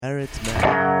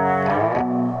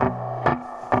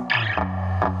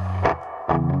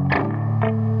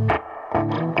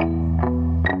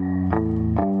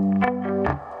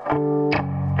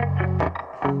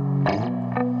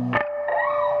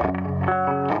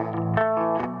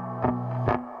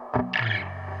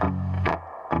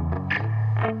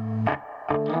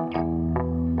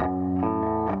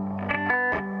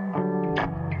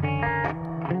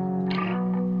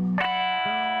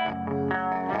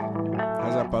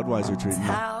How's that Budweiser treating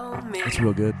you? It's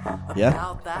real good.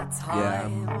 Yeah? Yeah,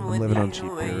 I'm living on cheap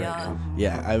beer right now.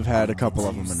 Yeah, I've had a couple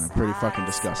of them and they're pretty fucking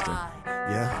disgusting.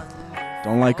 Yeah?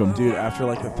 Don't like them. Dude, after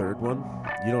like the third one,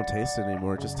 you don't taste it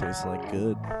anymore. It just tastes like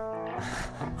good.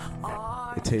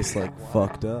 It tastes like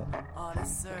fucked up.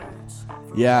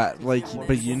 Yeah, like,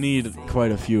 but you need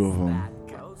quite a few of them.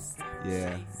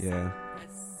 Yeah, yeah.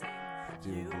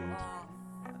 Dude, indeed.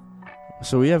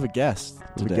 So we have a guest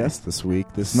We today. guest this week.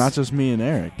 It's not just me and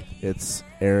Eric. It's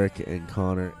Eric and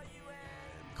Connor.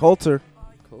 Coulter,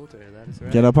 Coulter, that is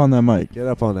right. Get up on that mic. get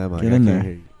up on that mic. Get I in can't there.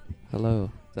 hear you.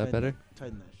 Hello. Is that better?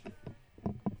 Tighten that shit.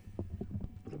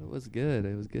 It was good.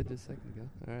 It was good just a second ago.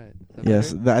 All right. Is that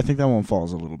Yes, better? I think that one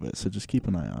falls a little bit, so just keep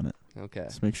an eye on it. Okay.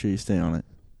 Just make sure you stay on it.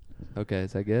 Okay.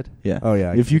 Is that good? Yeah. Oh,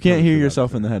 yeah. If you keep can't coming hear through that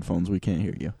yourself thing. in the headphones, we can't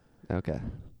hear you. Okay.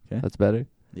 Okay. That's better?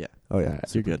 Yeah. Oh, yeah. Alright.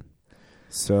 So you're good.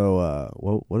 So,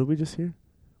 what did we just hear?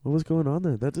 What was going on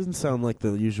there? That doesn't sound like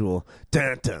the usual.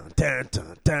 Yeah.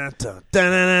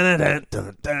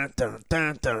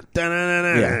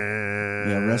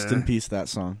 Yeah, rest in peace, that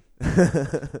song.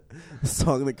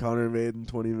 Song that Connor made in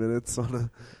 20 minutes on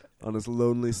his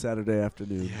lonely Saturday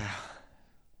afternoon. Yeah.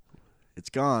 It's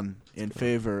gone in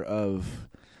favor of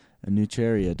a new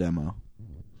Cheria demo.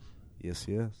 Yes,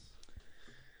 yes.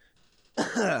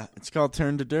 It's called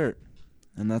Turn to Dirt,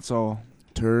 and that's all.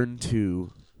 Turn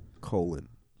to :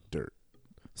 dirt,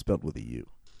 spelled with a U.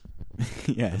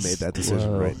 Yes. I made that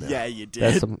decision Whoa. right now. Yeah, you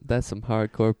did. That's some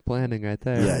hardcore planning right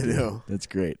there. Yeah, I know. That's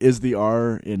great. Is the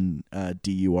R in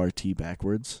D-U-R-T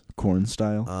backwards? Corn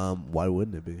style? Why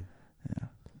wouldn't it be? Yeah.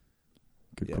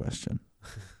 Good Yeah. question.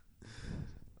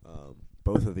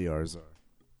 Both of the R's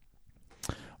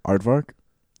are. Aardvark?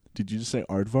 Did you just say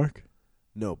Aardvark?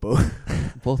 No, both.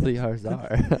 Both the R's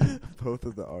are. Both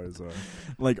of the R's are.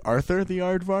 Like Arthur the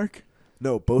Aardvark?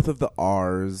 No, both of the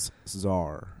R's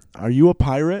are. Are you a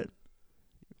pirate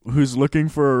who's looking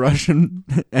for a Russian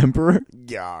emperor?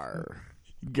 Yar.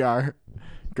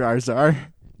 Garzar?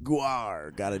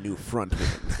 Guar. Got a new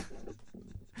frontman.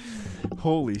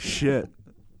 Holy shit.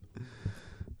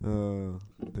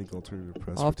 Thank Alternative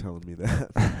Press Off- for telling me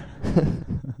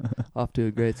that. Off to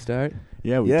a great start.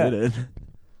 Yeah, we Yeah. did it.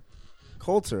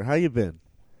 Coulter, how you been?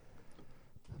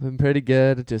 Been pretty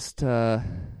good. Just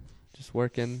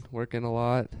working a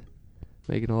lot.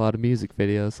 Making a lot of music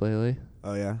videos lately.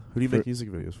 Oh, yeah? Who do you make music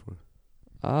videos for?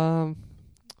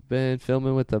 Been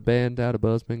filming with a band out of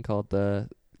Bozeman called the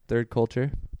Third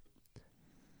Culture.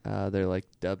 They're like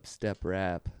dubstep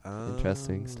rap,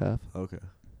 interesting stuff. Okay.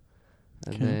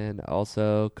 And Okay. then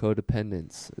also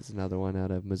Codependence is another one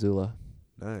out of Missoula.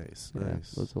 Nice, Yeah,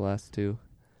 nice. those are the last two.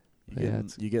 You Yeah, getting,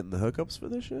 you getting the hookups for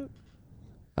this shit?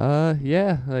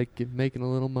 Yeah, like making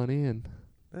a little money and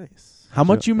Nice. How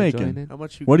much you enjoying making? it. How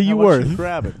much you? What are how you much worth? You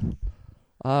grabbing?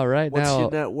 Right What's now,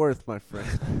 your net worth, my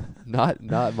friend? not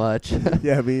much.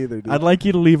 Yeah, me either, dude. I'd like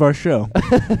you to leave our show.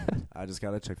 I just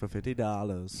got a check for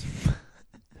 $50.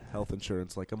 Health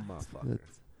insurance like a motherfucker.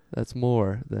 That's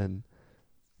more than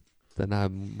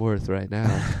I'm worth right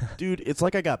now. Dude, it's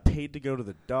like I got paid to go to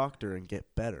the doctor and get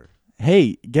better.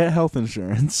 Hey, get health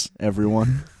insurance,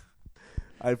 everyone.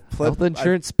 Health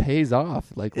insurance pays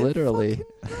off, like It literally.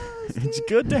 It's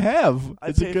good to have. I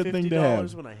It's pay a good thing to have.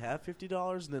 $50 when I have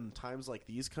 $50, and then times like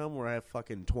these come where I have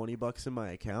fucking $20 in my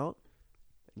account.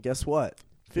 And guess what?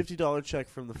 $50 check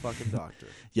from the fucking doctor.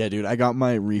 Yeah, dude, I got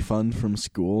my refund from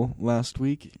school last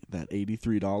week, that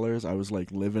 $83. I was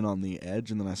like living on the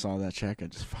edge, and then I saw that check. I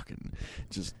just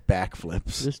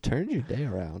backflips. Just turn your day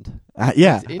around.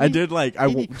 Yeah, Just any- I did like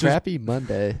Any crappy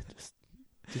Monday.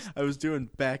 I was doing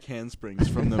back handsprings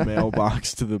from the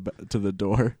mailbox to the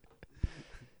door.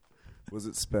 Was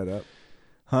it sped up?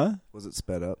 Huh? Was it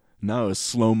sped up? No, it was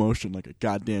slow motion like a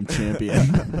goddamn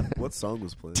champion. What song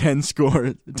was playing?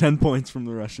 10 points from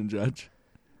the Russian judge.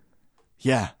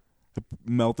 Yeah, it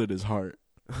melted his heart.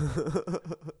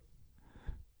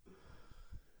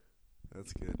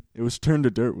 That's good. It was Turn to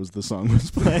Dirt was the song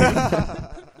was playing.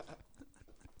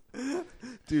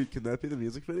 Dude, can that be the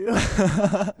music video?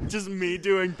 Just me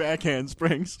doing back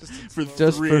handsprings for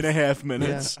Just 3.5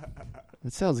 minutes.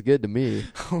 That sounds good to me.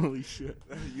 Holy shit.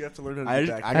 You have to learn how to I do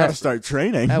back. got to start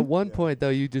training. At one point, though,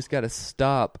 you just got to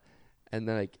stop and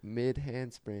then like mid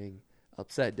handspring,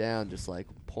 upside down, just like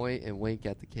point and wink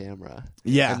at the camera.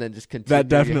 Yeah. And then just continue. That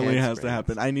definitely your has to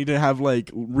handsprings. happen. I need to have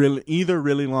like either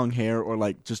really long hair or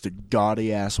like just a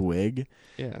gaudy ass wig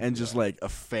Yeah. and just like a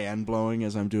fan blowing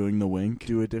as I'm doing the wink.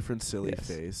 Do a different silly Yes.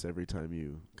 face every time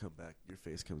you come back. Your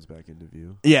face comes back into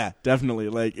view. Yeah, definitely.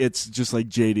 Like it's just like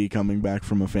JD coming back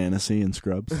from a fantasy in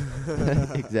Scrubs.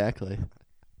 Exactly.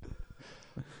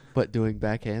 But doing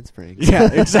back handsprings.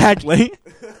 Yeah, exactly.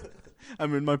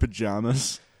 I'm in my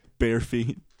pajamas, bare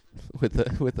feet. with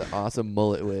the awesome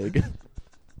mullet wig.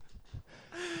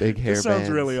 Big hair This sounds bands.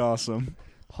 really awesome.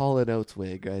 Hall & Oates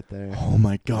wig right there. Oh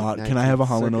my god! Can I have a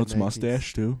Hall & 19th, Oates circa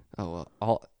mustache too? Oh,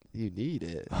 well, you need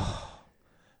it.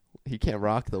 You can't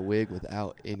rock the wig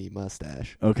without any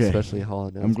mustache. Okay. Especially Hall &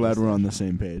 Oates. I'm glad we're on the mustache.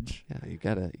 same page. Yeah, you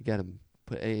gotta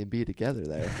put A and B together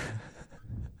there.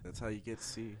 That's how you get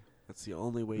C. That's the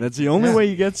only way. That's you the get only C. way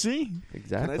you get C.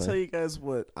 Exactly. Can I tell you guys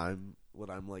what I'm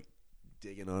like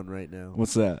digging on right now?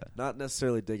 What's that? Not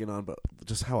necessarily digging on, but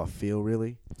just how I feel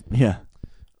really. Yeah.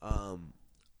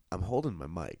 I'm holding my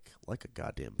mic like a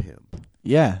goddamn pimp.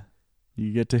 Yeah.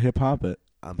 You get to hip hop it.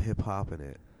 I'm hip hopping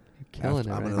it. You're killing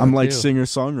I'm it. gonna- Right I'm now, like too. singer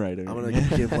songwriter. I'm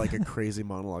gonna give like a crazy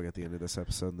monologue at the end of this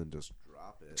episode and then just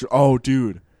drop it. Oh,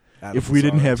 dude! Adam If we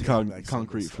didn't Lazar, have take con- back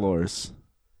concrete Sunday floors,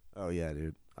 Oh yeah,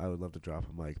 dude. I would love to drop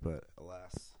a mic, but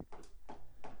alas,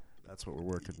 that's what we're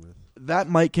working with. that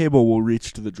mic cable will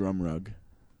reach to the drum rug.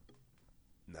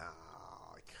 No,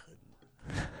 I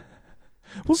couldn't.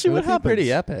 We'll see It what would be happens.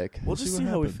 pretty epic. We'll see just what see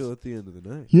how we happens. feel at the end of the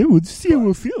night. Yeah, we'll see how But-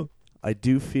 we feel. I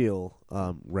do feel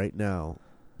right now,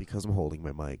 because I'm holding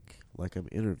my mic, like I'm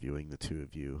interviewing the two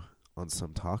of you on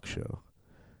some talk show.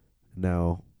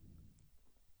 Now,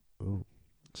 oh,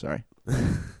 Sorry.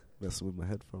 messing with my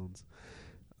headphones.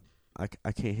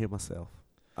 I can't hear myself.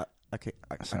 I can't.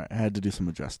 Sorry, I had to do some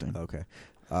adjusting. Okay.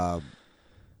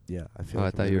 Yeah, I feel. Oh, I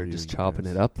like I'm thought you were interviewing just chopping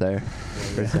guys. it up there Yeah,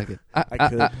 for a yeah. second. I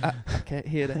could. I can't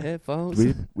hear the headphones.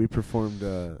 We performed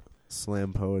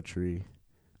slam poetry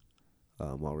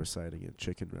while reciting a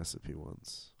chicken recipe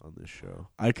once on this show.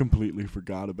 I completely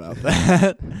forgot about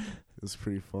that. It was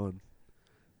pretty fun.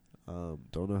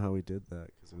 Don't know how we did that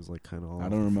because it was like kind of all. I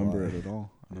off don't the remember fly. it at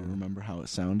all. I don't Yeah. remember how it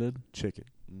sounded. Chicken.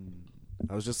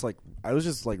 I was just like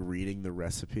reading the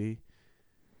recipe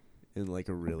in like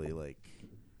a really like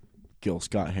Gil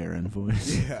Scott Heron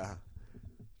voice. yeah,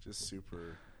 just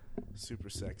super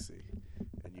sexy,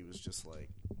 and you was just like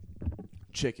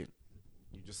chicken.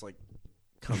 You just like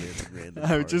come in at random.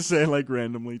 I would parts. just say like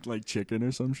randomly like chicken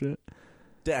or some shit.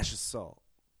 dash of salt.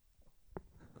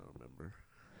 I don't remember.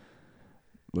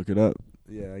 Look it up.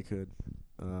 Yeah, I could.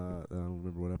 I don't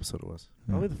remember what episode it was.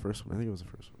 Probably the first one. I think it was the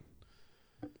first one.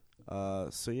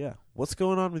 So yeah, what's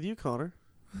going on with you, Connor?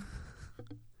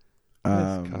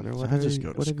 Connor, what I have just you-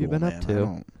 go to what have you school, been up man. to? I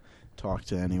don't talk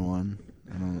to anyone.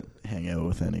 I don't hang out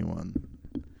with anyone.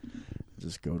 I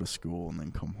just go to school and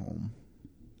then come home.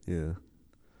 Yeah.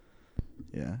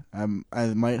 Yeah, I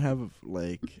might have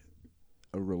like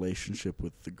a relationship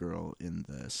with the girl in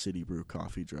the City Brew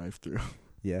coffee drive-through.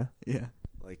 Yeah. Yeah,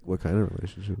 Like what kind of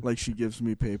relationship? like she gives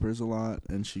me papers a lot,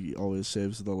 and she always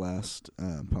saves the last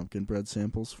pumpkin bread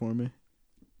samples for me.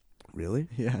 Really?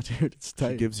 Yeah, dude, it's She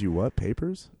tight. gives you what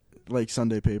papers? Like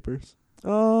Sunday papers.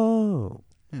 Oh.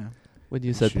 Yeah. When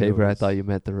you said She paper, I always- thought you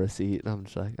meant the receipt, and I'm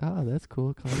just like, oh, that's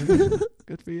cool, Connor.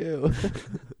 Good for you.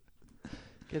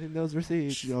 Getting those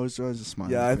receipts. She always draws a smile.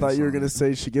 Yeah, I thought you were gonna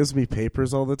say she gives me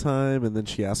papers all the time, and then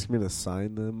she asks me to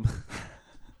sign them.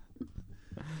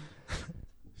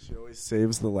 She always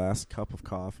saves the last cup of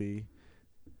coffee.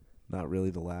 Not really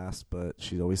the last, but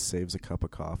she always saves a cup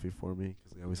of coffee for me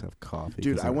because they always have coffee.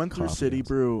 Dude, 'cause I they're went through coffee City houses.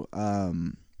 Brew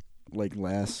like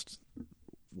last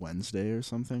Wednesday or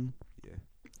something, Yeah,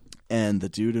 and the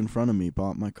dude in front of me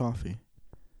bought my coffee.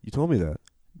 you told me that.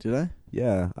 Did I?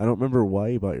 Yeah, I don't remember why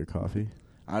you bought your coffee.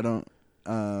 I don't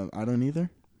either.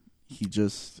 He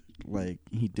just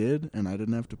he did, and I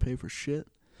didn't have to pay for shit.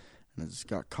 And I just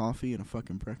got coffee and a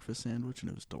fucking breakfast sandwich, and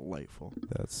it was delightful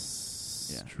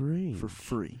That's Yeah. strange. for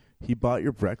free. He bought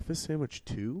your breakfast sandwich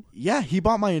too? Yeah, he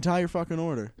bought my entire fucking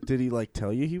order. Did he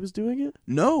tell you he was doing it?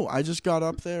 No, I just got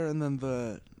up there, and then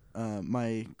the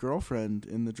my girlfriend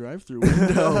in the drive-through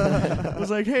window was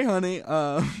like, "Hey, honey,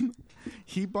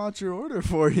 he bought your order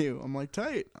for you." I'm like,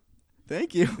 "Tight,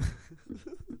 thank you."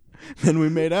 Then we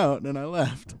made out, and I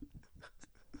left.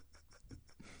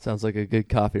 Sounds like a good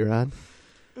coffee run.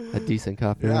 A decent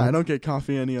coffee Yeah, run. I don't get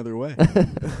coffee any other way.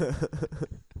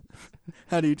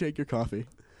 How do you take your coffee?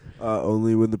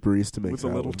 Only when the barista makes With a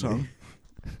out little with tongue.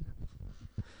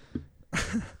 Me.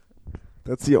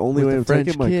 That's the only With way the I'm French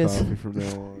taking my kiss. coffee from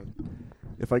now on.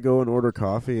 If I go and order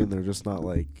coffee and they're just not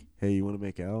hey, you want to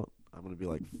make out? I'm going to be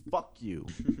like, fuck you.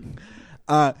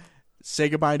 Say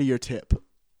goodbye to your tip.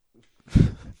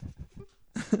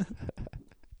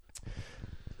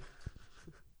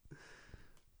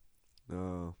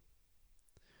 No.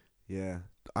 Yeah.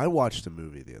 I watched a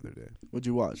movie the other day. What'd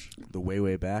you watch? The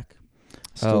Way Back.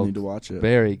 Still need to watch it.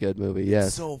 Very good movie. Yes.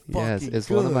 It's so yes, fucking it's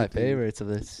one of my good, dude. favorites of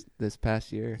this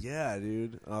past year. Yeah,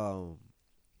 dude.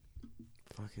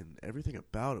 Fucking everything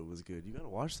about it was good. You gotta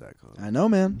watch that, Connor. I know,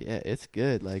 man. Yeah, it's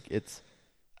good. Like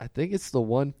I think it's the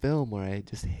one film where I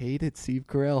just hated Steve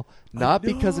Carell, not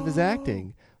because of his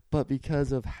acting, but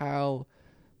because of how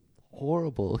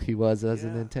horrible he was as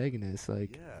an antagonist.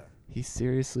 Like he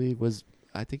seriously was.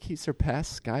 I think he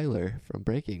surpassed Skyler from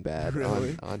Breaking Bad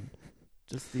Really? on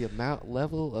just the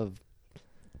level of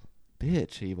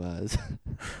bitch he was.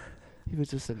 He was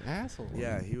just an asshole.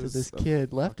 Yeah, he to was this a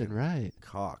kid left and fucking right.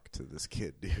 Cock to this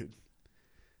kid, dude.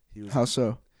 He was. How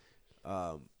so?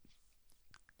 Are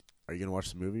you gonna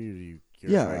watch the movie, or do you?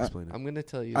 Yeah, I explain it. I'm gonna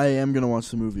tell you. I am gonna watch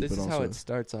the movie, This but is also how it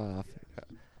starts off.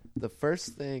 The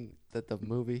first thing that the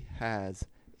movie has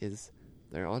is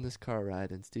they're on this car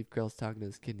ride, and Steve Carell's talking to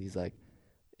this kid, and he's like,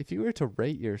 if you were to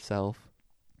rate yourself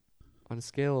on a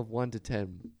scale of 1 to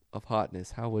 10 of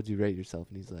hotness, how would you rate yourself?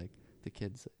 And he's like, the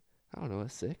kid's, I don't know, a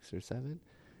 6 or 7.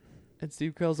 And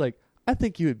Steve Carell's like, I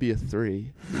think you would be a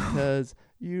 3 because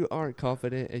you aren't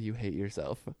confident and you hate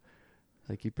yourself.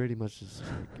 Like, you pretty much just,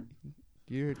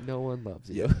 like, no one loves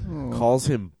you. Oh. Calls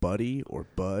him Buddy or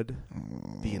Bud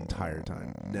the entire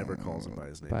time. Never calls him by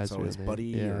his name. By It's his always real name,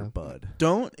 Buddy or yeah. Bud.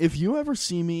 Don't, if you ever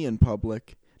see me in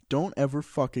public, don't ever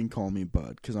fucking call me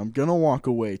Bud, because I'm gonna walk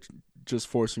away just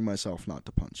forcing myself not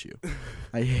to punch you.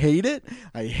 I hate it.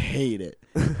 I hate it.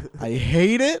 I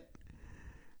hate it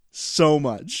so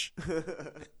much.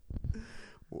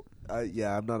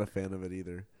 Yeah, I'm not a fan of it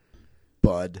either.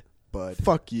 Bud. Bud.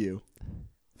 Fuck you.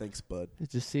 Thanks, Bud. It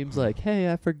just seems like,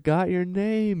 hey, I forgot your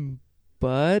name,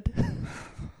 bud.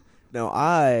 Now,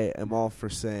 I am all for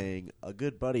saying a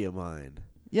good buddy of mine.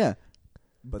 Yeah.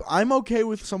 But I'm okay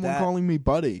with someone that- calling me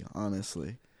buddy,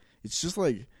 honestly. It's just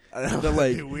like I know, the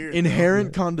like weird,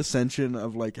 inherent condescension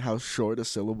of like how short a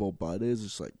syllable bud is.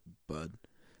 It's like, bud.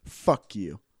 Fuck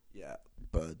you, Yeah,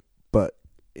 bud. but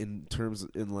in terms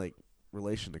in like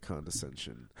relation to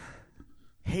condescension,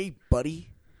 hey, buddy.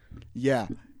 Yeah.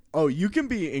 Oh, you can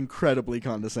be incredibly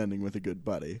condescending with a good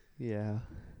buddy. Yeah,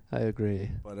 I agree.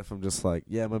 But if I'm just like,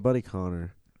 yeah, my buddy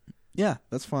Connor, Yeah,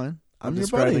 that's fine. I'm your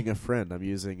describing buddy. a friend. I'm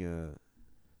using a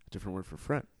different word for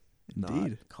friend. Indeed.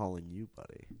 Not calling you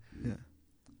buddy. Yeah.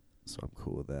 So I'm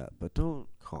cool with that. But don't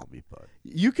call me bud.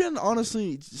 You can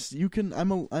honestly, you can.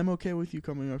 I'm okay with you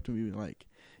coming up to me like,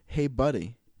 "Hey,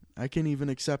 buddy." I can even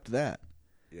accept that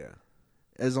Yeah.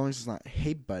 as long as it's not,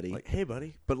 "Hey, buddy." Like, hey,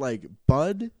 buddy. But like,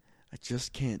 bud, I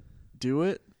just can't do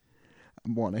it.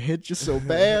 I want to hit you so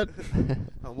bad.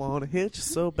 I want to hit you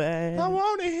so bad. I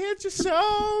want to hit you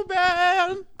so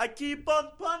bad. I keep on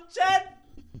punching.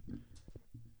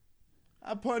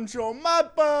 I punch on my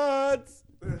buds.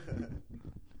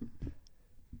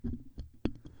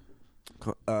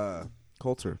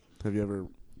 Coulter, have you ever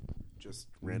just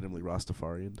randomly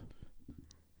Rastafarian?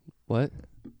 What?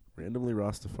 Randomly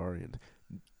Rastafarian.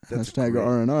 Hashtag great-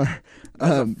 R&R.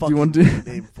 That's a Do fucking you want to great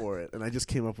name for it, and I just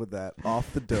came up with that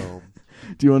off the dome.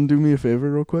 do you want to do me a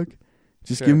favor real quick?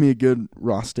 Just Sure. give me a good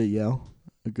Rasta yell,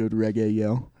 a good reggae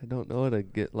yell. I don't know what to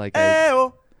get like.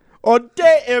 Ayo, All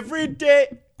day, every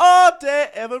day. all day,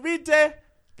 every day.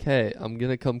 Okay, I'm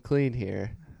gonna come clean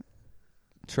here.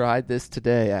 Tried this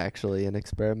today, actually, an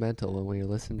experimental when we were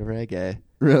listening to reggae.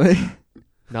 Really?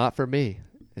 Not for me.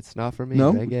 It's not for me.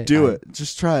 No? Reggae. Do it.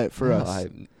 Just try it for No, us.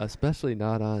 especially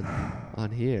not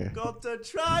on here. Got to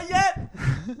try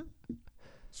it.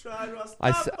 Try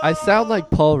Rastafari. I sound like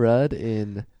Paul Rudd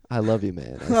in "I Love You,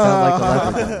 Man." I sound like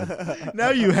a leprechaun.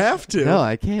 Now you have to. No,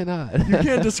 I cannot. You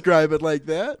can't describe it like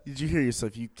that. Did you hear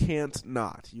yourself? You can't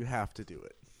not. You have to do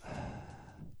it.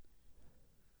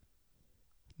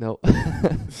 No.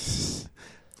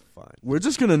 Fine. We're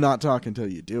just going to not talk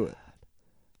until you do it.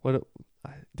 What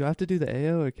do I have to do? The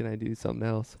AO, or can I do something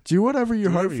else? Do whatever your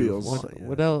Do heart whatever you feels. want. What, yeah.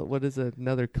 what else? What is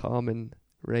another common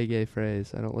reggae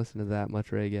phrase? I don't listen to that much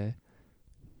reggae.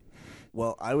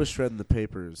 Well, I was shredding the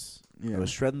papers. Yeah. I was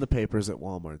shredding the papers at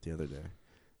Walmart the other day.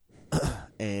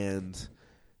 And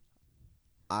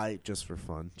I, just for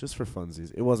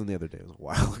funsies, it wasn't the other day, it was a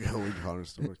while ago when Connor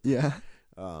still worked. Yeah.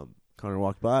 Connor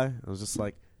walked by. I was just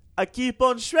like, I keep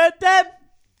on shredding.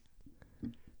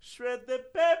 Shred the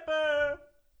paper.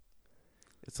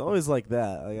 It's always like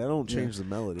that. Like, I don't change the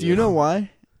melody. Do you know why?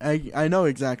 I know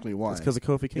exactly why. It's because of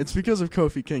Kofi Kingston. It's because of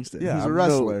Kofi Kingston. Yeah, He's a I'm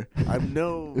wrestler. I'm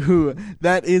no. Who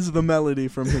that is the melody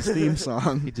from his theme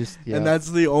song. He just And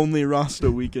that's the only Rasta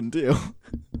we can do.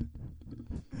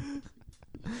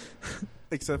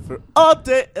 Except for all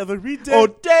day, every day. All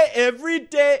day, every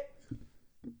day.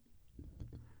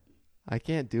 I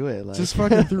can't do it. Like Just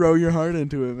fucking throw your heart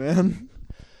into it, man.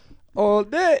 all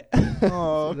day.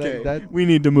 Oh, okay. That- We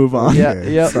need to move on. Yeah,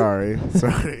 Okay, yep. Sorry.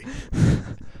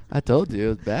 I told you it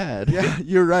was bad. Yeah,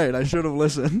 you're right. I should have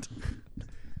listened.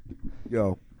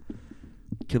 Yo,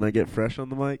 can I get fresh on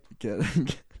the mic? Get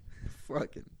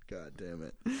fucking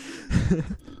goddamn it.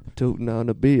 Tooting on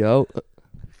the BO.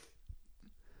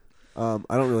 I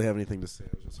don't really have anything to say. I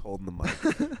was just holding the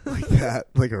mic like that,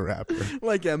 like a rapper.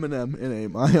 Like Eminem in 8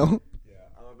 Mile. Yeah,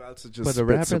 I'm about to just But a spit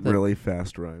rapper some that- really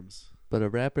fast rhymes. But a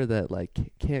rapper that like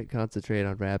can't concentrate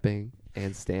on rapping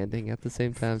and standing at the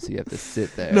same time, so you have to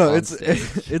sit there. No, on it's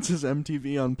stage. it's his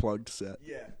MTV Unplugged set.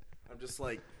 Yeah, I'm just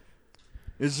like,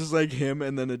 It's just like him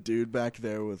and then a dude back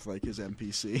there with like his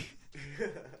MPC.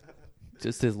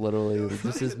 just his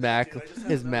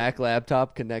Mac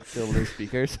laptop connected to the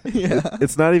speakers. Yeah.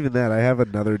 it's not even that. I have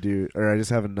another dude, or I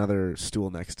just have another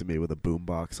stool next to me with a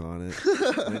boombox on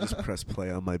it. And I just press play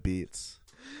on my beats.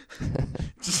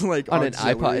 Just like on an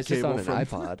auxiliary iPod. It's just cable on an from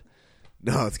iPod.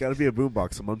 No, it's got to be a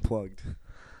boombox. I'm unplugged.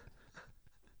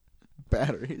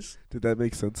 batteries. Did that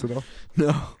make sense at all?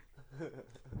 No.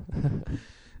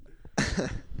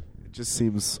 It just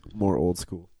seems more old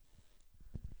school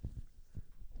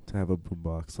to have a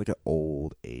boombox, like an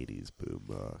old 80s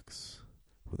boombox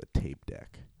with a tape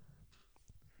deck.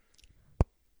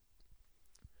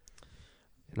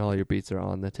 And all your beats are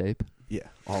on the tape. Yeah,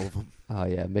 all of them. Oh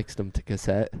yeah, mixed them to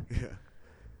cassette. Yeah.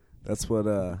 That's what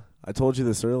I told you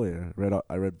this earlier.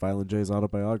 I read Violent J's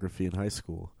autobiography in high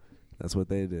school. That's what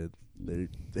they did. They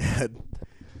had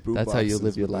boom That's how you boxes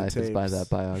live your with their life, is by tapes. that Press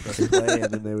biography. play,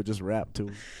 and then they would just rap to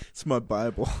them. It's my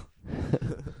Bible.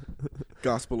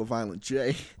 Gospel of Violent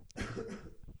J.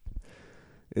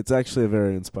 It's actually a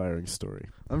very inspiring story.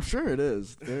 I'm sure it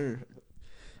is. They're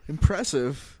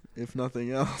impressive, if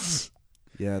nothing else.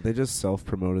 Yeah, they just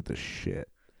self-promoted the shit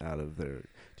out of their...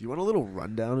 Do you want a little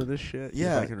rundown of this shit? See if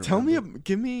I Yeah, can tell me, remember.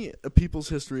 give me a people's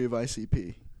history of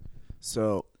ICP.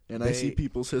 So, And They- I see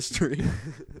people's history.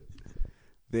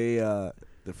 they're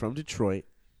from Detroit.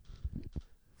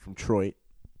 From Troit.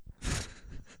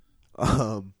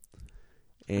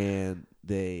 And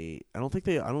I don't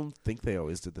think they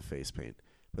always did the face paint.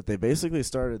 But they basically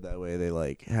started that way. They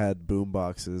like had boom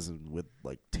boxes and with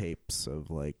like tapes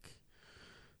of like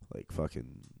fucking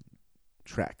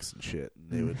tracks and shit, and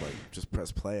they would like just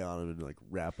press play on them and like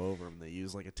rap over them. They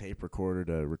used like a tape recorder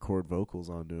to record vocals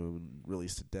onto them and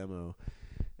released a demo.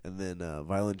 And then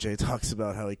Violent J talks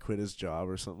about how he quit his job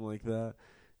or something like that,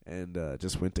 and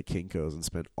just went to Kinko's and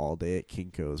spent all day at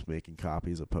Kinko's making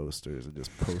copies of posters and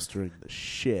just postering the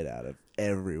shit out of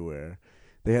everywhere.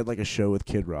 They had like a show with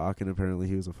Kid Rock, and apparently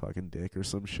he was a fucking dick or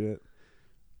some shit.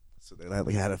 So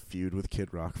they had a feud with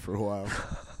Kid Rock for a while.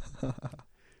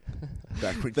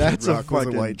 Back when That's Kid a Rock was a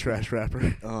fucking- white trash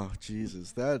rapper. Oh,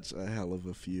 Jesus. That's a hell of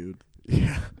a feud.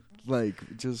 Yeah.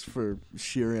 Like, just for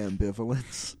sheer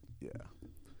ambivalence.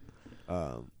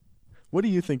 Yeah. What do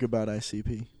you think about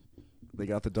ICP? They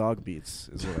got the dog beats,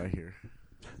 is what I hear.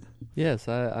 Yes,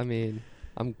 I mean,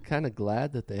 I'm kind of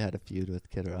glad that they had a feud with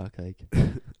Kid Rock. Like,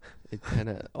 it kind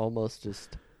of almost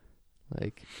just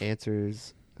like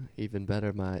answers even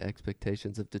better my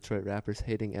expectations of Detroit rappers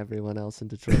hating everyone else in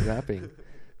Detroit rapping.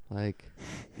 Like,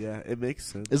 Yeah, it makes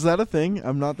sense. Is that a thing?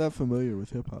 I'm not that familiar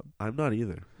with hip-hop. I'm not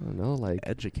either. I don't know, like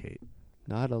Educate.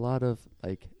 not a lot of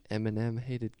like Eminem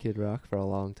hated Kid Rock for a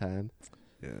long time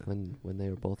Yeah. when they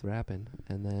were both rapping,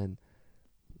 and then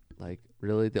like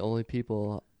really the only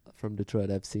people from Detroit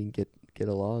I've seen get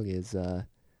along is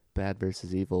Bad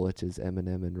vs. Evil, which is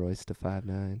Eminem and Royce da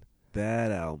 5'9".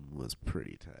 That album was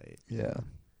pretty tight. Yeah.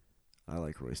 I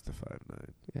like Royce da 5'9".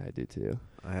 Yeah, I do too.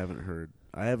 I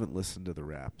haven't listened to the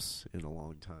raps in a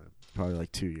long time. Probably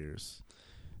like 2 years.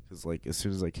 Because like as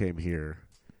soon as I came here,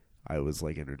 I was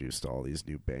like introduced to all these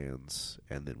new bands,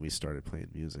 and then we started playing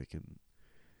music, and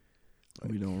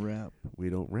We don't rap. we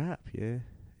don't rap. Yeah.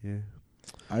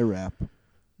 I rap.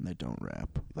 And I don't rap.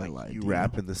 I Like lied you to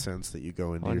rap in the sense that you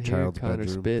go into On your here, child's Connor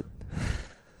bedroom. spit,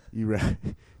 You rap.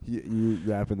 You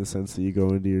rap in the sense that you go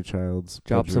into your child's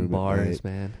drop some bedroom at bars, night,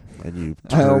 man. and you. I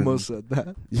Turn, almost said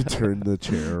that. You turn the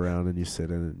chair around and you sit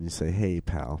in it and you say, "Hey,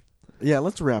 pal, Yeah,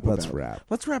 let's rap let's about rap.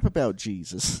 Let's rap about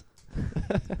Jesus.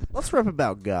 Let's rap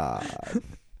about God."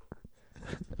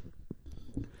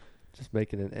 Just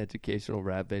making an educational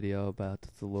rap video about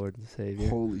the Lord and Savior.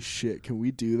 Holy shit, can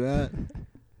we do that?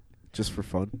 just for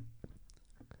fun.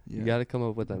 Yeah. You got to come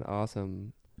up with an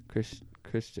awesome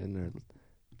Christian or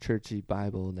churchy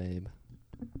Bible name.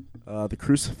 The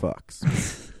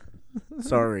Crucifix.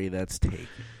 Sorry, that's taken.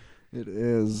 It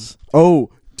is. Oh,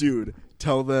 dude,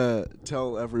 tell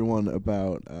everyone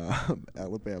about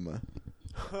Alabama.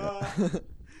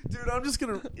 Dude, I'm just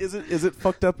gonna. Is it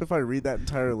fucked up if I read that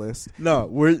entire list? No,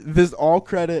 this all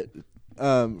credit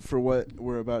for what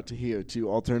we're about to hear to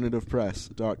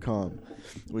alternativepress.com,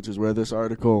 which is where this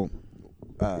article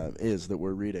is that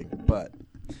we're reading. But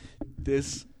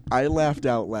I laughed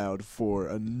out loud for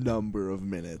a number of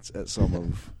minutes at some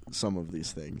of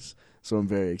these things, so I'm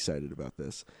very excited about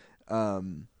this.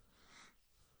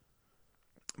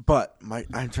 But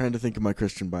I'm trying to think of my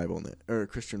Christian Bible name or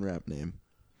Christian rap name.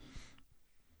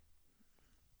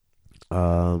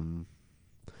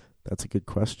 That's a good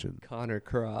question. Connor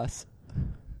Cross.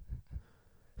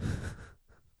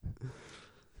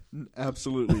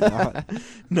 Absolutely not.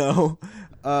 No.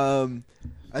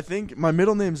 I think my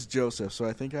middle name's Joseph, so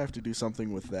I think I have to do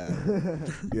something with that.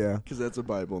 Yeah. Because that's a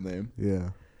Bible name. Yeah.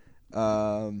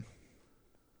 I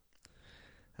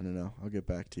don't know. I'll get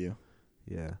back to you.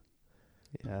 Yeah.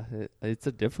 Yeah, it's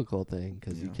a difficult thing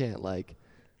because you Yeah. can't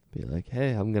be like,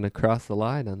 hey, I'm gonna cross the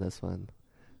line on this one,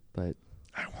 but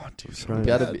I want to. So Right. you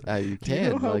gotta be. You Do you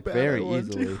know can how bad very I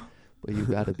want to? easily, but you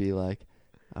gotta be like,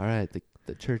 all right,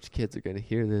 the church kids are gonna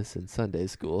hear this in Sunday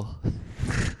school.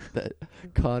 That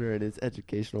Connor and his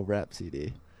educational rap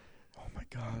CD. Oh my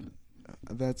God,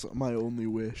 that's my only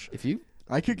wish. If you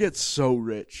I could get so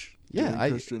rich. Yeah,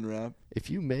 doing Christian rap. if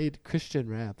you made Christian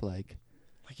rap Like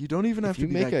you don't even have if you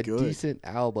to be make that a good. decent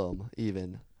album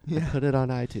and Yeah. put it on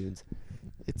iTunes,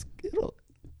 it'll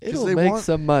they make want-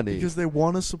 some money. Because they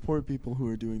want to support people who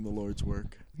are doing the Lord's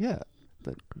work. Yeah.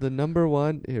 The number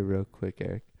one here real quick,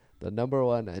 Eric. The number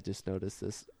one, I just noticed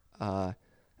this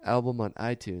album on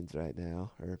iTunes right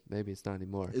now, or maybe it's not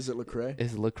anymore. Is it Lecrae?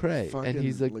 Is Lecrae, and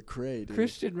he's a Lecrae, dude.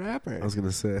 Christian rapper. I was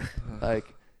gonna say.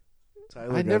 Like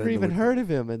Tyler I got never into even Lecrae. heard of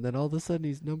him, and then all of a sudden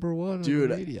he's number one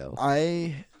Dude, on the radio.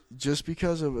 I just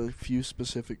because of a few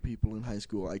specific people in high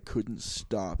school, I couldn't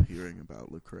stop hearing about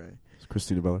Lecrae. It's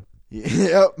Christina Bella.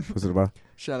 Yep. Was it about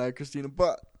Shout out Christina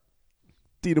Butt.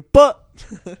 Christina Butt?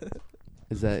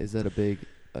 Is that a big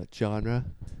genre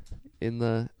in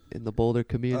the Boulder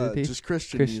community? Just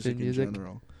Christian Christian music music? in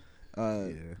general.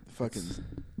 Yeah. Fucking.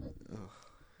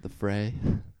 The Fray.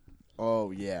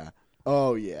 Oh yeah.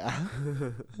 Oh yeah.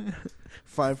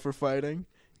 5 for Fighting.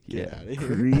 Get Yeah. out of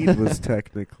here. Creed was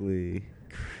technically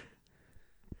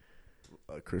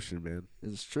a Christian band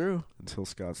It's true. until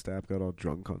Scott Stapp got all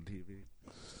drunk on TV.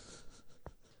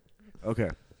 Okay.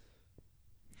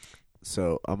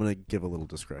 So I'm going to give a little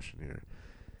discretion here.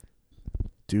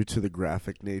 Due to the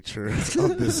graphic nature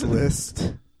of this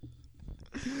list,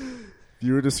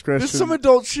 viewer discretion This is some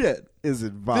adult shit. is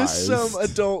advised. This is some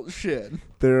adult shit.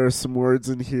 There are some words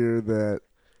in here that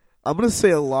I'm going to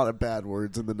say a lot of bad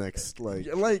words in the next like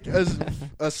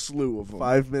A slew of them.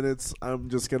 5 minutes. I'm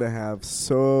just going to have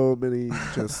so many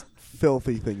just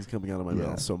filthy things coming out of my Yeah.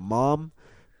 mouth. So Mom,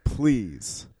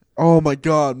 please. Oh my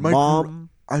God, Mom,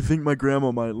 I think my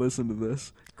grandma might listen to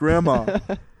this. Grandma,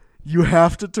 you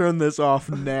have to turn this off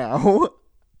now.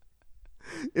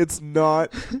 it's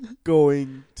not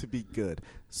going to be good.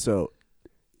 So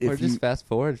Or if just you fast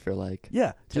forward for like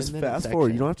 10 just minutes fast forward.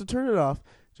 section. You don't have to turn it off.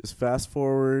 Just fast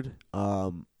forward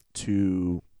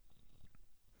to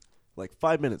like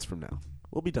 5 minutes from now.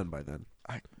 We'll be done by then.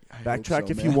 I Backtrack hope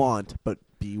so, if you man. want, but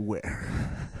beware.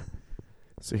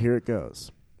 So here it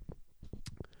goes.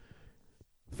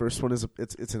 First one is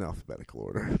it's in alphabetical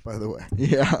order, by the way.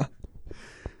 Yeah.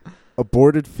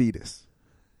 Aborted fetus.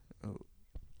 Oh.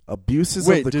 Abuses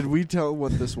Wait, of the did we tell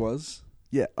what this was?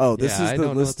 Yeah. Oh, this Yeah, is I the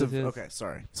don't know list what of this is. Okay,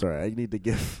 sorry. I need to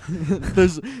give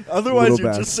There's otherwise Little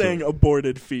you're just backstory. saying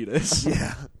aborted fetus.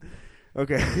 Yeah.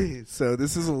 Okay. So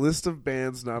this is a list of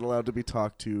bands not allowed to be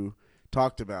talked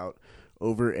about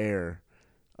over air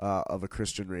of a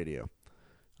Christian radio.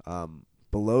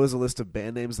 Below is a list of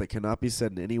band names that cannot be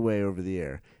said in any way over the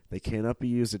air. They cannot be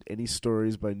used in any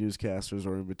stories by newscasters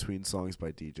or in between songs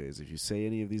by DJs. If you say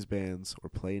any of these bands or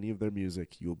play any of their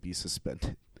music, you will be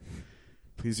suspended.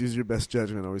 Please use your best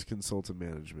judgment. Always consult a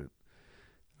management.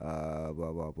 Blah,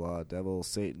 blah, blah. Devil,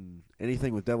 Satan.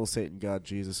 Anything with devil, Satan, God,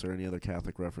 Jesus, or any other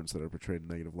Catholic reference that are portrayed in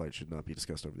negative light should not be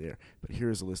discussed over the air. But here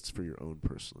is a list for your own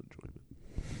personal enjoyment.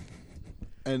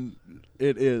 And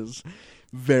it is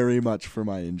very much for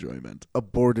my enjoyment.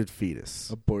 Aborted fetus.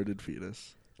 Aborted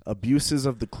fetus. Abuses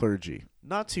of the clergy.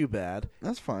 Not too bad.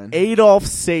 That's fine. Adolf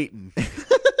Satan.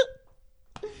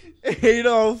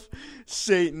 Adolf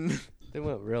Satan. They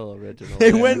went real original.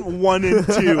 They there. went 1 and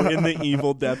 2 in the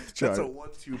evil depth chart. That's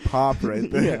a 1-2 pop right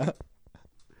there.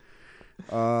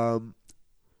 Yeah.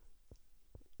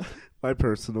 My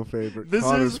personal favorite. This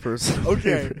Connor's is- personal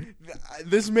Okay, favorite.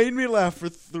 this made me laugh for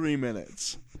 3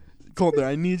 minutes. Colter,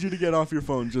 I need you to get off your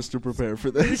phone just to prepare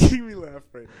for this. Making me laugh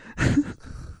right now.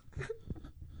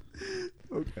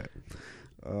 Okay.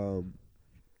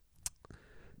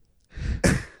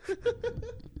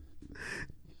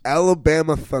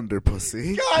 Alabama Thunder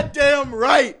Pussy. Goddamn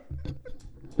right!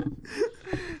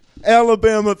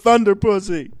 Alabama Thunder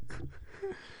Pussy.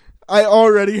 I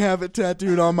already have it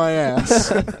tattooed on my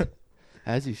ass.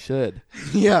 As you should.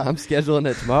 Yeah. I'm scheduling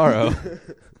it tomorrow.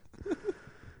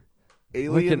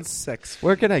 Alien Sex.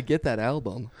 Where can I get that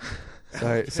album?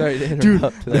 Sorry to Dude,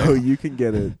 interrupt. there. No, you can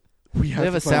get it. We They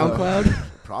have a to find out. SoundCloud?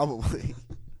 Probably.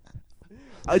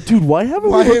 Dude, why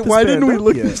haven't we looked this Why didn't band we up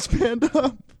look yet? this band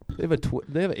up? They have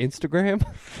they have an Instagram?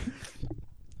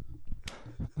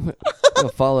 I'm gonna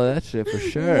follow that shit for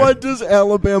sure. What does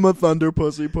Alabama Thunder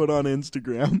Pussy put on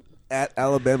Instagram? At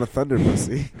Alabama Thunder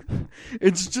Pussy.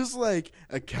 It's just like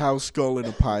a cow skull in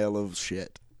a pile of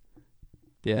shit.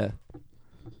 Yeah.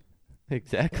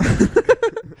 Exactly.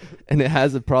 And it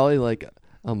has probably like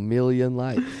 1 million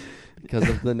likes because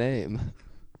of the name.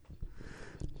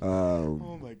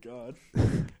 Oh my god.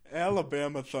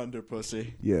 Alabama Thunder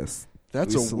Pussy. Yes.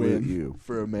 That's We a salute win you.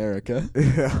 for America.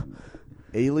 Yeah.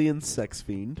 Alien Sex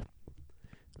Fiend.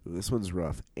 Ooh, this one's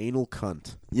rough. Anal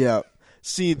Cunt. Yeah.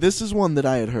 See, this is one that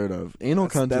I had heard of. Anal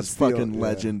Cunt That's is the- fucking yeah.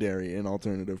 legendary in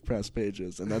alternative press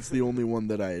pages, and that's the only one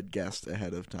that I had guessed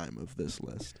ahead of time of this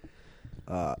list.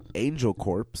 Angel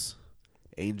Corpse.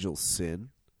 Angel Sin.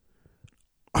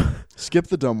 Skip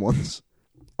the dumb ones.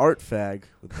 Art Fag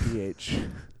with PH.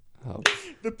 Oh,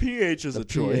 The PH is The a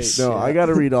choice. PH. No, Yeah. I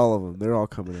gotta read all of them. They're all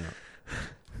coming out.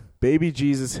 Baby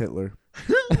Jesus Hitler.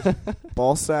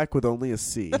 Ballsack with only a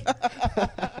C.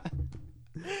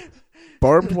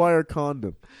 Barbed wire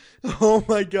condom. Oh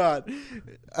my god.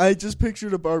 I just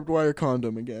pictured a barbed wire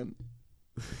condom again.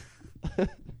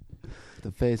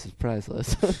 the face is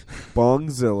priceless.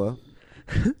 Bongzilla.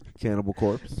 Cannibal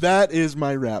Corpse. That is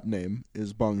my rap name,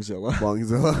 is Bongzilla.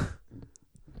 Bongzilla.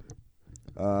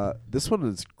 This one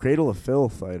is Cradle of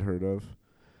Filth I'd heard of.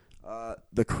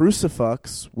 The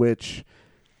Crucifix, which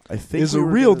I think Is we a were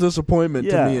real gonna- disappointment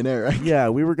Yeah. to me and Eric. Yeah,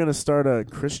 we were going to start a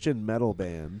Christian metal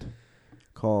band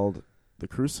called The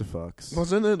Crucifix.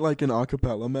 Wasn't it like an a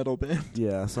cappella metal band?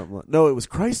 Yeah, something like... No, it was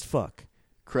Christ Fuck.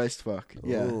 Christ fuck.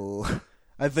 Yeah. Ooh.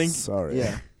 I think Sorry.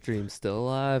 Yeah. Dream's still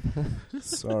alive.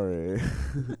 Sorry.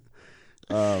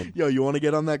 Yo, you want to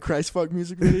get on that Christ fuck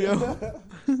music video?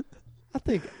 I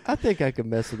think I could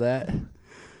mess with that.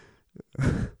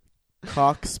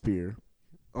 Cock Spear,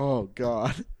 Oh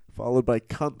god. followed by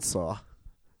Cunt Saw.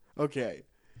 Okay.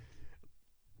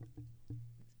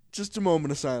 Just a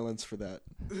moment of silence for that.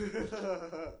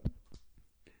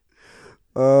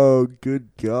 Oh, good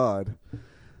God.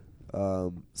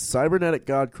 Cybernetic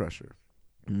God Crusher.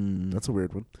 That's a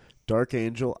weird one. Dark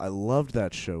Angel. I loved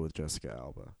that show with Jessica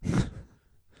Alba.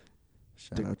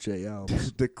 Shout out J.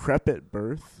 Alves. Decrepit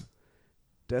Birth.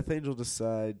 Death Angel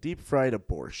Decide. Deep Fried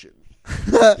Abortion.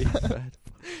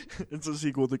 It's a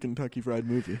sequel to Kentucky Fried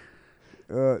Movie.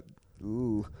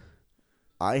 Ooh.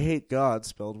 I Hate God,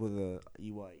 spelled with a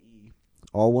E-Y-E.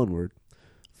 All one word.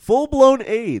 Full Blown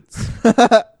AIDS.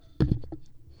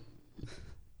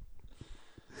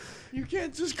 You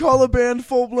can't just call a band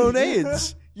Full Blown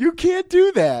AIDS. You can't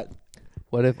do that.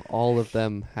 What if all of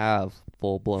them have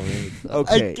full blown AIDS? Though?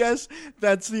 Okay. I guess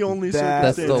that's the only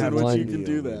That's circumstance the in which one. you can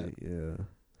do that. Yeah.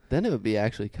 Then it would be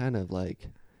actually kind of like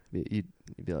you'd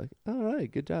be like, all right,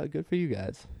 good job, good for you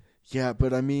guys. Yeah,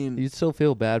 but I mean, You'd still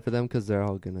feel bad for them because they're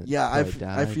all gonna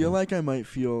die. I feel like I might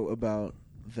feel about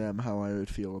them how I would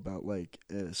feel about like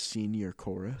a senior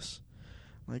chorus.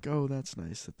 Like, oh, that's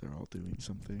nice that they're all doing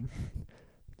something.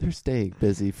 they're staying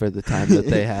busy for the time that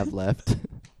they have left.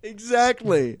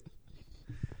 Exactly.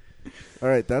 All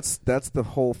right, that's the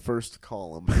whole first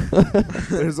column.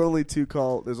 There's only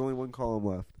one column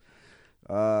left.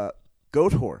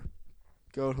 Goat Whore.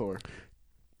 Goat whore.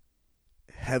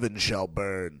 Heaven Shall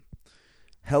Burn.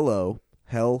 Hello,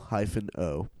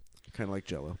 Hell-O. Kind of like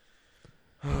Jello.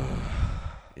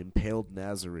 Impaled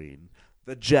Nazarene.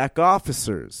 The Jack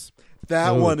Officers.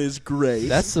 That Ooh. one is great.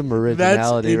 That's some That's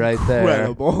originality right there.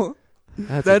 incredible.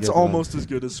 That's, a That's good one. almost as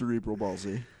good as Cerebral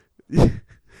Ballsy.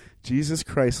 Jesus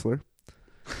Chrysler.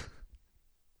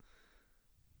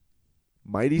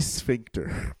 Mighty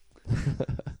Sphincter.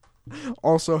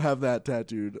 Also have that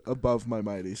tattooed above my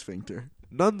mighty sphincter.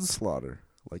 Nunslaughter.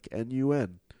 Like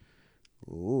N-U-N.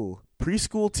 Ooh.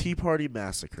 Preschool Tea Party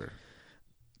Massacre.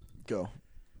 Go.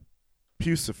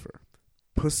 Pucifer.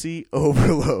 Pussy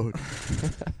overload.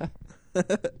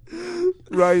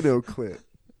 Rhino clit.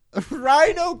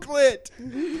 Rhino clit.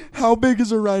 How big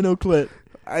is a rhino clit?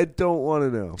 I don't want to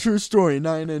know. True story.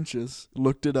 9 inches.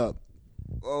 Looked it up.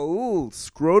 Oh,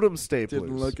 scrotum staplers.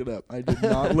 Didn't look it up. I did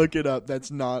not look it up.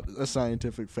 That's not a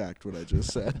scientific fact. What I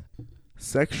just said.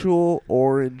 Sexual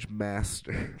orange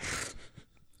master.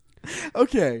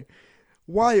 Okay.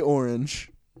 Why orange?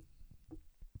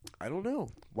 I don't know.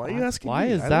 Why are you asking Why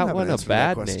me? is I don't that have an one a answer to that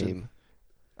bad question. name?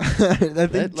 I think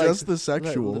That, like, just the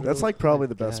sexual. that- That's like probably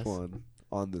the I best guess. one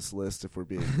on this list if we're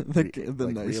being The real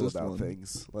nicest about one.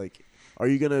 things. Like, are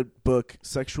you gonna book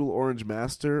sexual orange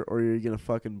master or are you gonna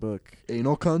fucking book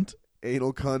Anal cunt.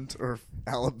 anal cunt or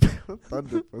Alabama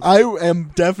Thunder Pussy? I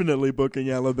am definitely booking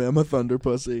Alabama Thunder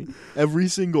Pussy every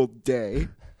single day.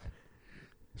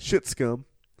 Shit scum.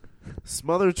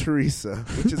 Smother Teresa,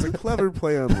 which is a clever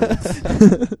play on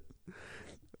words.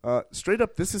 Straight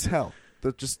up, this is hell.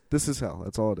 This is hell.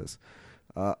 That's all it is.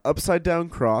 Upside down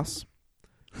cross.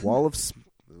 Wall of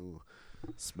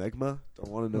smegma.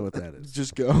 Don't want to know what that is.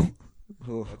 Just go.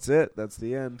 Oh, That's it. That's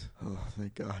the end.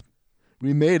 thank God.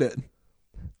 We made it.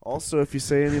 Also, if you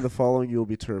say any of the following, you will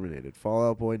be terminated. Fall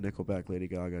Out Boy, Nickelback, Lady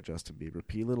Gaga, Justin Bieber,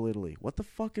 P. Little Italy. What the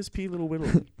fuck is P. Little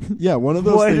Italy? Yeah, one of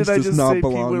those Why things did I does just not say P.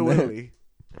 belong Little there. Italy?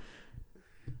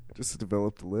 I just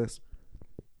developed a lisp.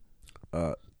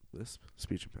 Lisp?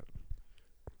 Speech impediment.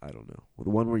 I don't know. Well, the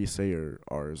one where you say your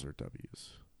R's or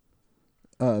W's.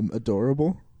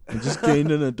 Adorable. I just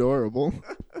gained an adorable.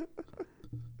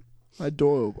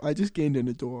 Adorable. I just gained an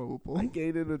adorable. I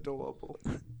gained an adorable.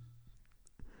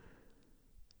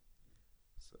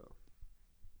 So.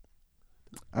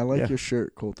 I like Yeah. your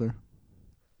shirt, Coulter.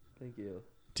 Thank you.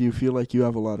 Do you feel like you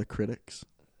have a lot of critics?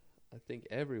 I think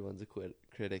everyone's a critic.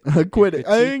 A critic. I Critique-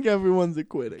 think everyone's a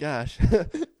critic. Gosh,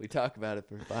 we talk about it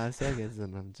for 5 seconds,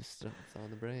 and I'm just it's on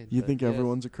the brain. You But think yes.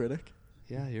 everyone's a critic?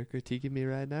 Yeah, you're critiquing me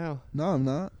right now. No, I'm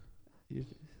not. You,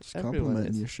 Just Everyone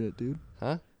complimenting is. your shit, dude.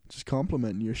 huh? Just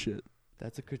complimenting your shit.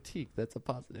 That's a critique. That's a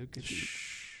positive critique.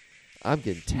 I'm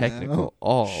getting now. technical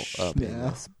all up in now.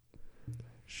 this.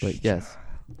 But yes,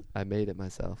 I made it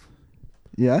myself.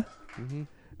 Yeah? hmm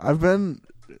I've been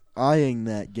eyeing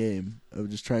that game of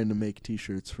just trying to make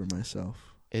T-shirts for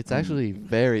myself. It's actually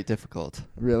very difficult.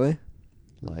 Really?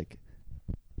 Like,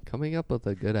 coming up with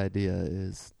a good idea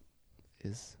is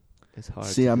hard.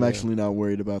 See, to I'm do. actually not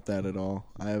worried about that at all.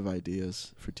 I have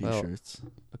ideas for Well, T-shirts.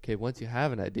 Okay, once you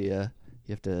have an idea,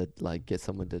 you have to like get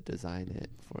someone to design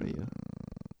it for you,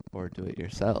 or do it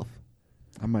yourself.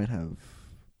 I might have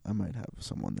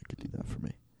someone that could do that for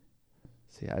me.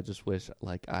 See, I just wish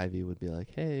like Ivy would be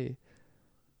like, "Hey,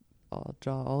 I'll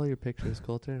draw all your pictures,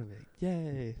 Coulter." And I'm like,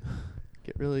 "Yay,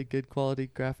 get really good quality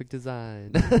graphic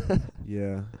design."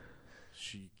 Yeah.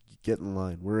 Get in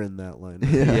line. We're in that line.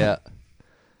 yeah.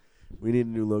 We need a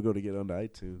new logo to get onto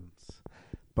iTunes.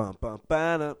 Bum bum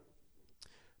ba-da.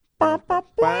 Bum bum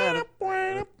ba-da.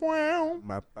 Ba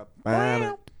ba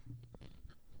ba-da.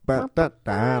 Ba da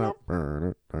da da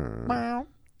ba-da da.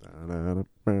 Da da da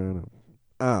ba-da.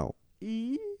 Ow.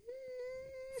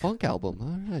 Funk album.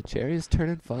 All right, Cherry's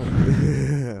turning funk.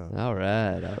 All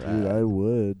right. Dude, I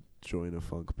would join a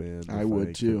funk band. I if would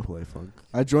could too. Play funk.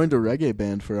 I joined a reggae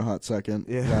band for a hot second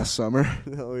Yeah. last summer.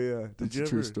 Oh yeah. Did It's you a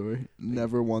true ever? story.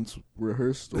 Never once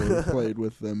rehearsed or played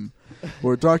with them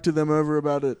or talked to them ever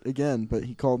about it again. But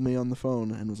he called me on the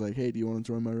phone and was like, "Hey, do you want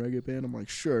to join my reggae band?" I'm like,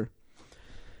 "Sure."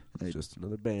 It's just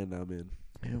another band I'm in.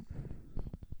 Yep.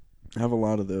 I have a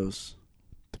lot of those.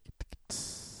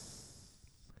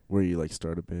 Where you like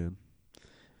start a band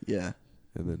Yeah.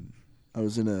 and then I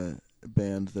was in a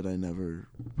band that I never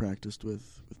practiced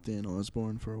with Dan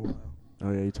Osborne for a while.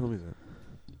 oh yeah, you told me that.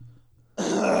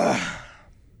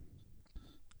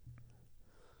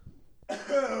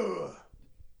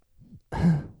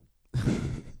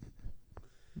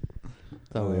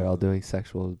 Thought we were all doing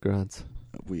sexual grunts.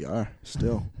 We are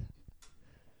still.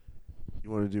 You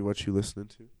want to do what you listening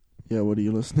to? Yeah, what are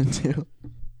you listening to?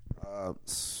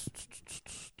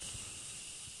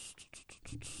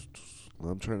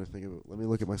 I'm trying to think of it. Let me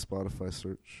look at my Spotify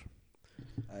search.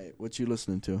 What you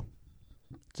listening to?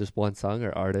 Just one song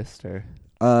or artist or?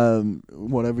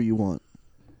 Whatever you want.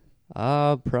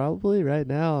 Probably right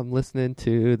now I'm listening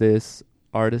to this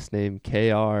artist named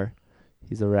KR.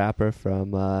 He's a rapper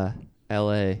from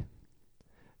L.A.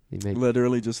 He makes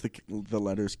Literally just the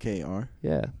letters KR.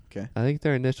 yeah. Okay. I think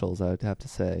they're initials. I would have to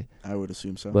say, I would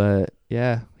assume so. but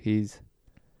yeah, he's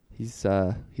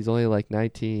only like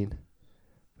 19,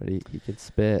 but he can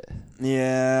spit.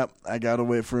 Yeah, I gotta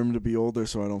wait for him to be older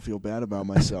so I don't feel bad about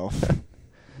myself.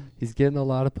 He's getting a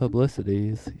lot of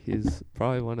publicity. He's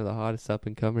probably one of the hottest up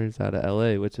and comers out of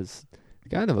LA, which is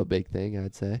kind of a big thing,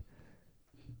 I'd say.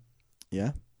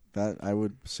 Yeah, that I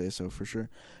would say so for sure.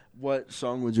 What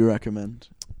song would you recommend?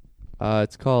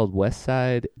 It's called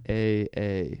Westside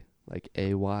AA, like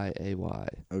AYAY.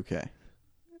 Okay.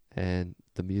 And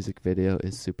the music video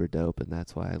is super dope, and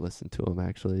that's why I listen to him,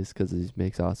 actually, is because he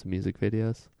makes awesome music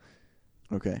videos.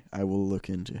 Okay, I will look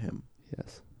into him.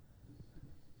 Yes.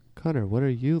 Connor, what are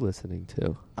you listening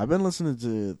to? I've been listening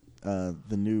to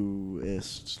the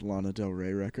newest Lana Del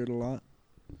Rey record a lot.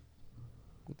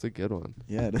 It's a good one.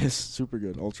 Yeah, it is super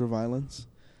good. Ultraviolence.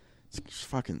 It's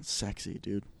fucking sexy,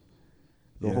 dude.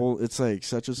 It's like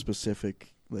such a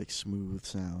specific, like, smooth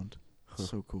sound. Huh.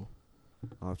 So cool.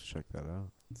 I'll have to check that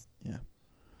out. Yeah.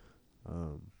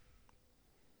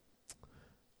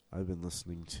 I've been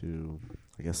listening to.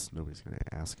 I guess nobody's gonna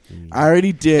ask me. I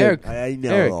already did. Eric. I know.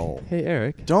 Eric. Hey,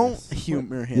 Eric. Don't Yes.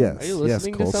 humor him. Yes. Are you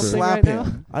listening to Coulter. something Slap right now?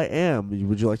 him. I am.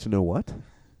 Would you like to know what?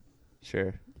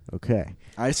 Sure. Okay.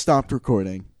 I stopped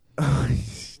recording.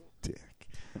 Dick.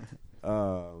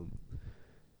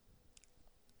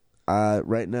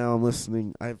 Right now I'm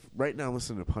listening. Right now I'm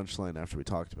listening to Punchline after we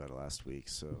talked about it last week.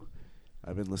 So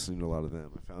I've been listening to a lot of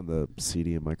them. I found the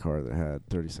CD in my car that had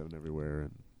 37 Everywhere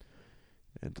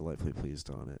and Delightfully Pleased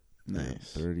on it.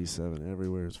 Nice. 37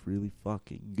 Everywhere is really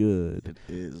fucking good.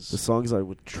 It is. The songs I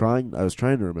was trying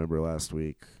to remember last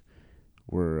week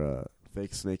were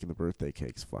Fake Snake and the Birthday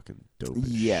Cake's fucking dope as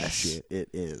Yes, shit. it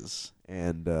is.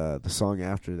 And the song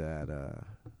after that,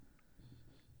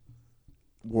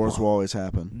 Wars will always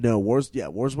happen. no, Wars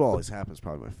Will Always Happen is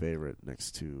probably my favorite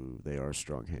next to They Are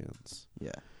Strong Hands.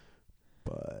 Yeah.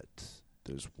 But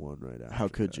there's one right after How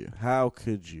Could that. You? How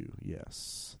Could You?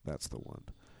 Yes, that's the one.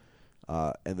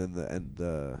 And then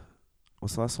the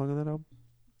what's the last song on that album?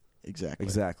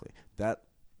 Exactly. That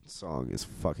song is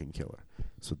fucking killer.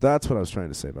 So that's what I was trying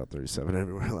to say about 37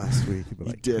 Everywhere last week. But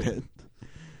You I did couldn't.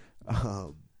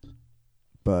 it.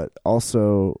 But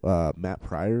also Matt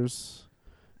Pryor's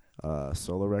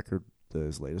solo record,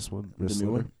 his latest one, The Wrist new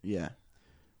Slither. one? Yeah.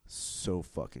 So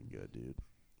fucking good, dude.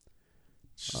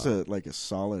 It's just like a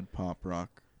solid pop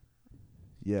rock.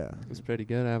 Yeah. It's pretty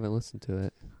good. I haven't listened to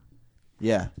it.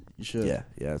 Yeah, you should. Yeah,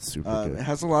 it's super It good.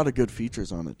 has a lot of good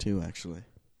features on it, too, actually.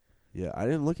 Yeah, I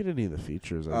didn't look at any of the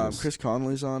features. I just, Chris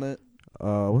Conley's on it.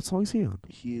 what song is he on?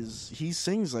 He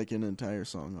sings like an entire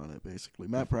song on it, basically.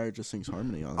 Matt Pryor just sings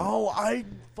harmony on it. Oh, I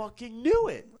fucking knew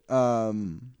it.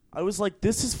 I was like,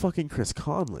 this is fucking Chris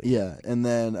Conley. Yeah, and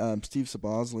then Steve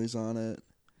Sabosley's on it.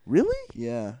 Really?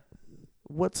 Yeah.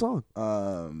 What song?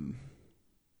 Trying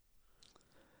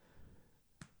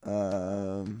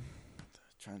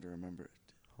to remember it.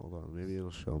 Hold on, maybe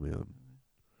it'll show me on.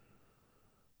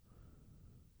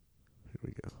 Here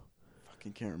we go.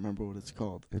 Fucking can't remember what it's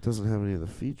called. It doesn't have any of the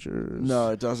features. No,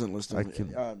 it doesn't list I them. can.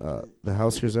 The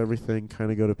House Here's Everything,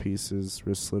 Kind of Go to Pieces,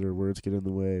 Wrist Slitter, Words Get in the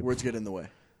Way. Words Get in the Way.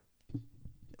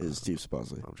 Is Steve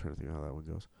Sabosley. I'm trying to think of how that one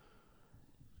goes.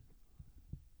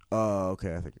 Oh,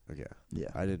 okay. I think. Okay. Yeah.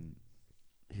 I didn't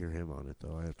hear him on it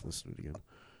though. I have to listen to it again.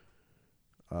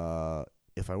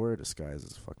 If I Wear a Disguise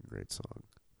is a fucking great song.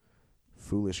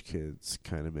 Foolish Kids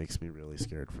kind of makes me really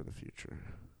scared for the future.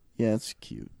 Yeah, it's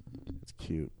cute. It's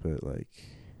cute, but like,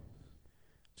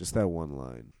 just that one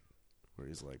line where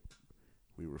he's like,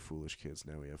 "We were foolish kids,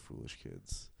 now we have foolish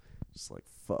kids." Just like,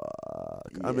 fuck.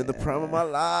 I'm in the prime of my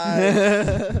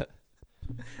life.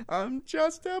 I'm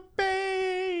just a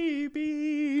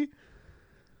baby.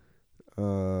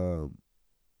 They're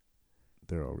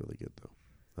all really good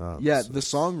though. Yeah, so the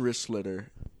song Wrist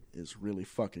Slitter is really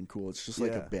fucking cool. It's just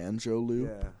like a Yeah. banjo loop.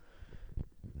 Yeah.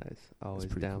 Nice. Always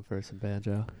pretty down for some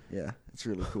banjo. Yeah, it's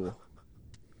really cool.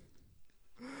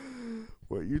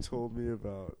 What you told me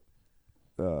about,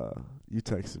 you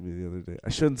texted me the other day. I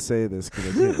shouldn't say this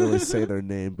because I can't really say their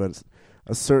name, but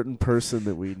a certain person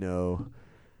that we know,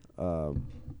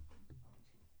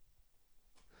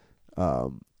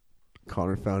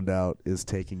 Connor found out is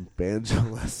taking banjo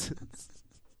lessons.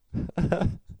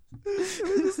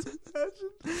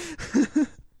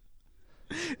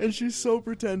 And she's so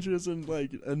pretentious and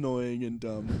like annoying and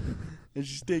dumb. And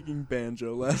she's taking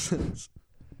banjo lessons.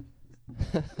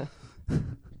 Gosh,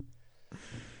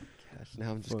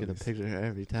 now I'm just Funny. gonna picture her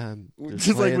every time. Just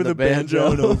like playing with the a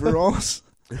banjo and overalls.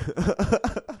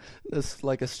 Just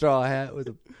like a straw hat with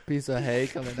a piece of hay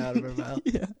coming out of her mouth.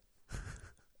 Yeah.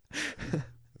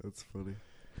 That's funny.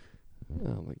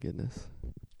 Oh my goodness.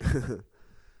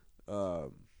 Yeah.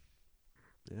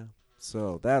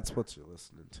 So that's what you're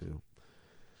listening to.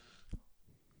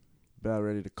 About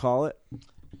ready to call it?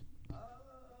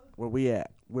 Where we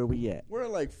at? We're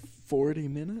at like 40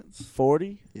 minutes.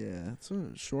 40? Yeah, it's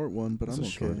a short one, but It's I'm a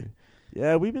okay. shorty.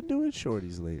 Yeah, we've been doing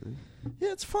shorties lately.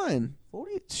 Yeah, it's fine.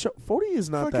 40 is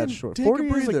not that Fucking short. take a 40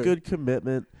 is a breather. good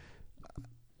commitment.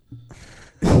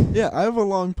 Yeah, I have a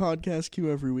long podcast queue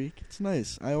every week. It's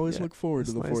nice. I always Yeah, look forward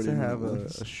It's to the nice 40 to minute have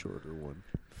ones. a shorter one.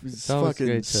 It's always fucking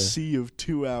great to- sea of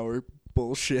 2-hour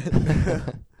bullshit.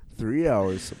 3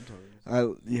 hours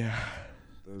sometimes. Yeah.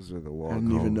 Those are the long I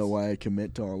don't even know hauls. why I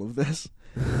commit to all of this.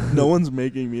 No one's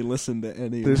making me listen to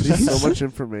any There's of just these. so much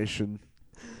information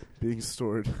being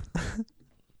stored.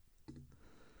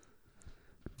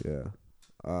 Yeah.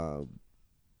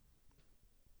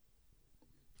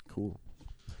 Cool.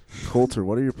 Coulter,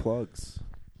 what are your plugs?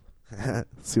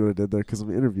 See what I did there? Because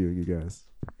I'm interviewing you guys.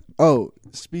 Oh,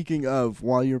 speaking of,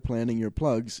 while you're planning your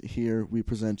plugs, here we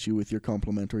present you with your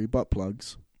complimentary butt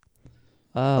plugs.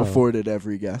 Oh, Afforded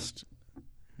every guest.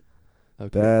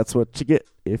 okay. That's what you get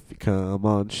if you come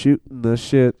on shooting the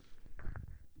shit.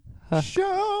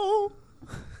 Show!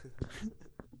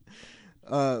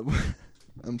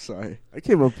 I'm sorry. I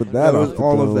came up with that. That was- off the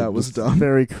all of dome. that was It's dumb.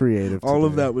 Very creative. All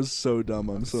of today. that was so dumb.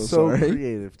 I'm so so sorry.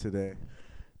 creative today.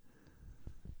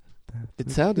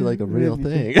 It sounded like a real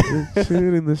thing.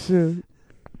 Shooting the shit.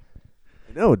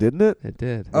 No, didn't it? It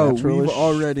did. Oh, Natural we've as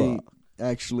already fuck.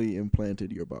 actually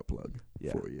implanted your butt plug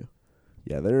Yeah. for you.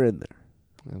 Yeah, they're in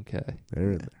there. Okay. They're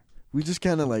in Yeah. there. We just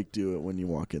kind of like do it when you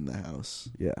walk in the house.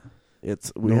 Yeah.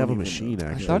 We No have a one even machine knows.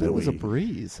 I actually. thought that it was a we-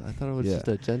 breeze. I thought it was Yeah. just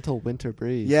a gentle winter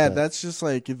breeze. Yeah, but- that's just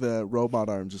like the robot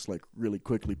arm just like really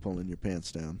quickly pulling your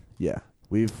pants down. Yeah.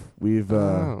 We've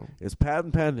Oh. it's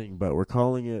patent pending, but we're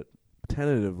calling it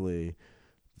tentatively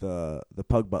the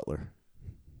Pug Butler.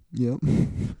 Yep.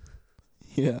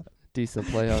 Yeah. Decent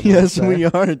play on Yes, that. we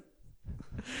are.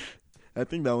 I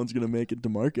think that one's going to make it to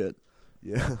market.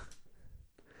 Yeah.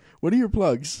 What are your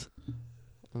plugs?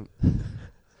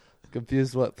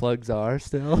 Confused what plugs are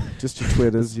still? Just your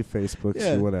Twitters, your Facebooks,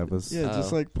 Yeah. your whatevers. Yeah,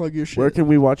 just Oh. like plug your shit. Where can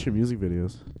we watch your music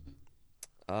videos?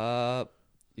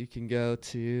 You can go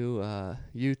to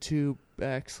YouTube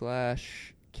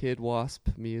 /Kid Wasp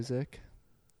Music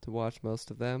to watch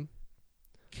most of them.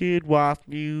 Kid Wasp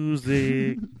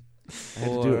Music. I had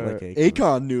to do it like Akon.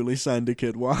 Akon newly signed to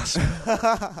Kid Wasp.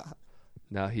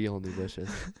 No, he only wishes.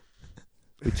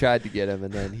 We tried to get him,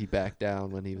 and then he backed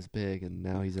down when he was big, and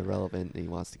now he's irrelevant, and he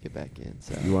wants to get back in.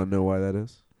 So You want to know why that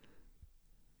is?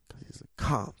 Because he's a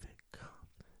convict.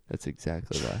 that's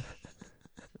exactly why.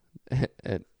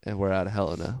 and we're out of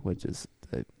Helena, which is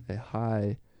a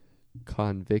high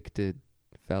convicted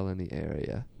felony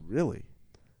area. Really?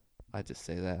 I just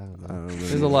say that. I don't know. I don't know.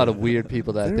 There's a lot of weird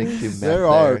people that I think do meth There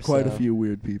are there, quite a so- few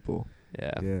weird people.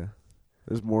 Yeah. Yeah.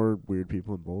 There's more weird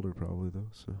people in Boulder probably though.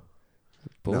 So no,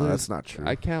 Boulder's- that's not true.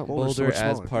 I count Boulder's so Boulder much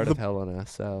as smaller. part The- of Helena,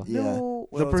 so Yeah. No,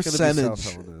 the well, it's gonna be South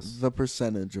percentage Helena's. the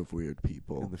percentage of weird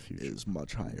people In the future. is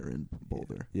much higher in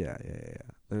Boulder. Yeah.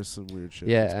 There's some weird shit.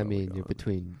 yeah. that's I probably mean, you're going on.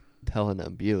 between Helena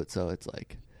and Butte, so it's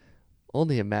like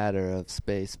only a matter of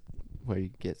space where you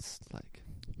get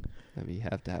I mean, you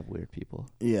have to have weird people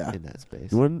Yeah. in that space.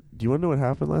 Do you want to know what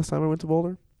happened last time I went to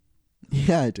Boulder?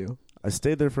 Yeah, I do. I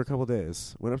stayed there for a couple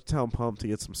days. Went up to Town Pump to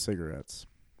get some cigarettes.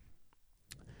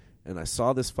 And I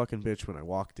saw this fucking bitch when I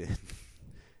walked in.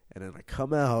 And then I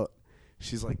come out.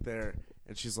 She's like there.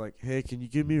 And she's like, hey, can you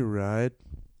give me a ride?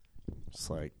 Just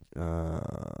like,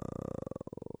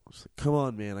 she's like, come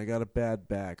on, man. I got a bad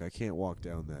back. I can't walk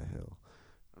down that hill.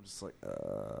 I'm just like,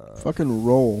 Fucking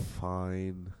roll.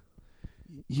 fine.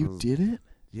 You did it?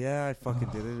 Yeah, I fucking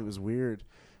did it. It was weird.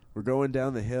 We're going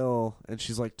down the hill, and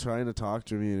she's like trying to talk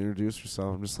to me and introduce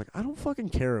herself. I'm just like, I don't fucking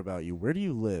care about you. Where do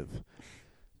you live?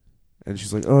 And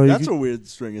she's like, oh, That's you a weird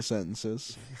string of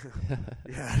sentences.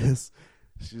 yeah, it is.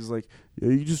 She's like, yeah,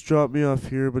 you just drop me off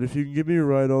here, but if you can give me a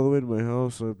ride all the way to my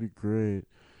house, that'd be great.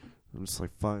 I'm just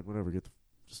like, fine, whatever.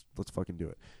 Just let's fucking do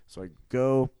it. So I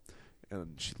go,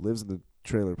 and she lives in the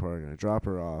trailer park, and I drop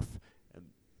her off.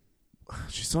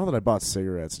 She saw that I bought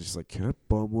cigarettes, and she's like, can I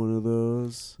bum one of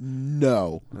those?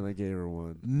 No. And I gave her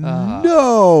one.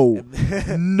 No. And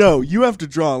then- No, you have to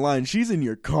draw a line. She's in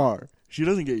your car. She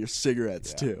doesn't get your cigarettes,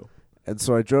 Yeah. too. And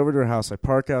so I drove her to her house. I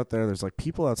park out there. There's like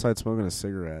people outside smoking a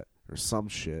cigarette or some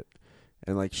shit.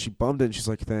 And like she bummed it, and she's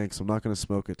like, thanks, I'm not going to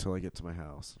smoke it till I get to my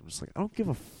house. I'm just like, I don't give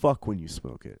a fuck when you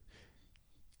smoke it.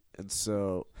 And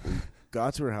so we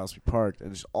got to her house, we parked,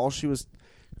 and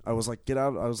I was like, get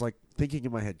out. I was like thinking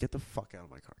in my head, get the fuck out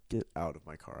of my car. Get out of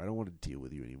my car. I don't want to deal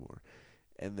with you anymore.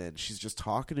 And then she's just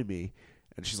talking to me,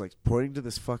 and she's like pointing to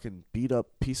this fucking beat up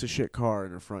piece of shit car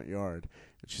in her front yard.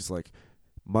 And she's like,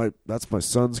 that's my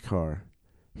son's car.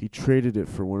 He traded it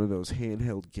for one of those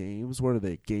handheld games. What are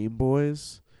they, Game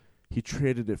Boys? He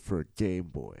traded it for a Game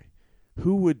Boy.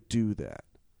 Who would do that?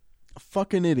 A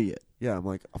fucking idiot. Yeah, I'm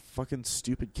like, a fucking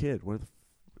stupid kid.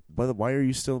 Why are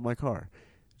you still in my car?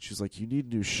 She's like, you need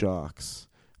new shocks.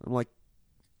 I'm like,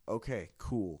 okay,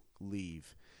 cool,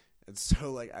 leave. And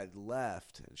so, like, I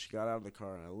left, and she got out of the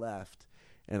car, and I left,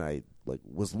 and I, like,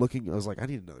 was looking. I was like, I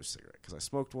need another cigarette, because I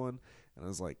smoked one, and I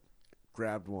was like,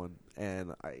 grabbed one,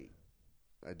 and I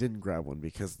didn't grab one,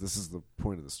 because this is the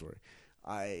point of the story.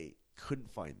 I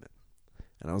couldn't find them.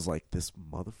 And I was like, this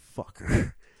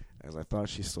motherfucker. As I thought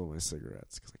she stole my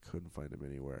cigarettes, because I couldn't find them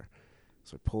anywhere.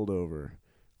 So I pulled over,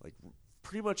 like,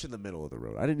 pretty much in the middle of the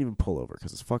road. I didn't even pull over,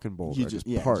 because it's fucking Boulder. I just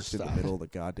parked in the middle of the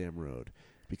goddamn road,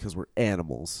 because we're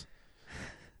animals.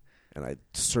 And I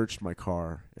searched my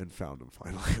car and found him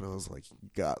finally. And I was like,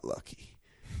 got lucky.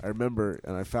 I remember,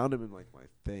 and I found him in, like, my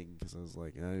thing, because I was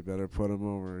like, I better put him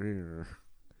over here.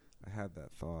 I had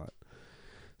that thought.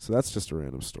 So that's just a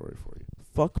random story for you.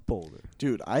 Fuck Boulder.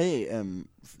 Dude, I am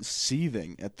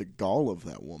seething at the gall of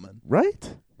that woman.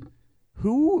 Right?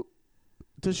 Who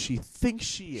does she think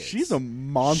she is? She's a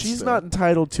monster. She's not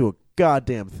entitled to a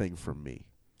goddamn thing from me.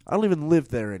 I don't even live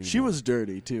there anymore. She was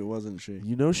dirty, too, wasn't she?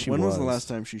 You know she was. When was the last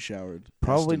time she showered?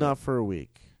 Probably not for a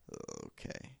week.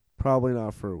 Okay. Probably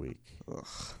not for a week. Ugh.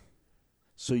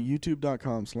 So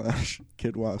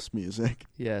youtube.com/KidWaspMusic.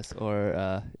 Yes,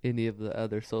 or any of the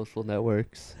other social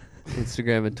networks.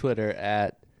 Instagram and Twitter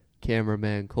at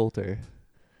Cameraman Coulter.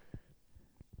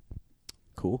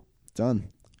 Cool. Done.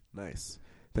 Nice.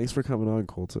 Thanks for coming on,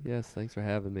 Colton. Yes, thanks for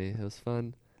having me. It was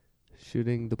fun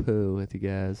shooting the poo with you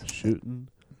guys. Shooting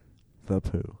the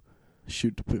poo.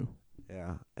 Shoot the poo.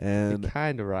 Yeah. And it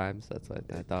kind of rhymes. That's what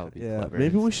I thought would be clever.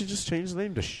 Maybe we should just change the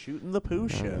name to Shooting the Poo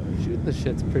Show. Shooting the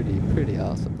shit's pretty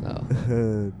awesome, though.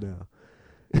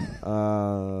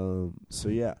 No. So,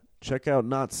 yeah. Check out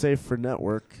Not Safe for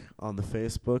Network on the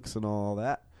Facebooks and all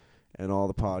that, and all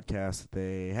the podcasts that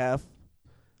they have.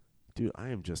 Dude, I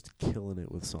am just killing it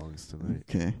with songs tonight.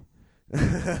 Okay.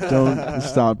 Don't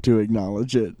stop to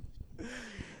acknowledge it.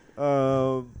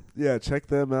 Yeah, check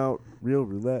them out. Real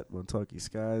Roulette, Montucky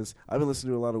Skies. I've been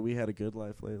listening to a lot of We Had a Good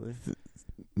Life lately.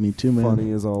 Me too, man.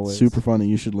 Funny as always. Super funny.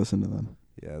 You should listen to them.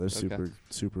 Yeah, they're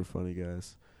super funny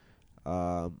guys.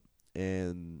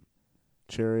 And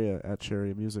Cherry at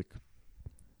Cherry Music.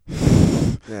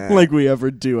 Nah. Like we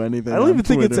ever do anything. I don't even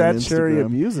think it's Twitter at and Cherry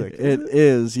Instagram. Music. It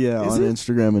is, yeah, Is on it?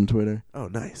 Instagram and Twitter. Oh,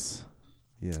 nice.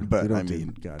 Yeah, But, we don't I do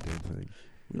mean- goddamn thing.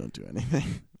 We don't do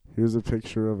anything. Here's a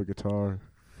picture of a guitar.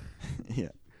 Yeah.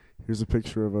 Here's a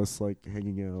picture of us, like,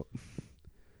 hanging out.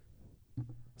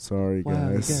 Sorry, Wow,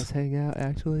 you guys. guys hang out,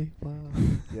 actually? Wow.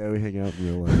 Yeah, we hang out in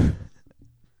real life.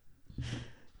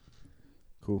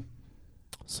 Cool.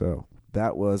 So,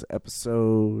 that was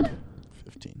episode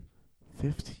 15.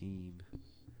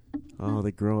 Oh,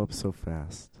 they grow up so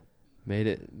fast. Made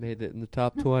it in the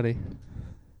top 20.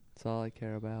 That's all I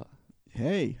care about.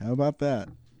 Hey, how about that?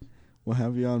 We'll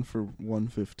have you on for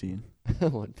 115.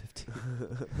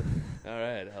 115. All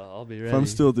right, I'll be ready. If I'm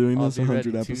still doing I'll this be 100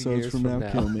 ready 2 episodes years from now,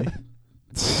 kill me.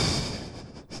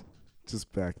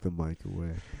 Just back the mic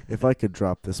away. If I could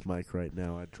drop this mic right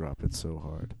now, I'd drop it so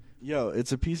hard. Yo,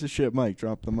 it's a piece of shit mic.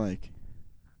 Drop the mic.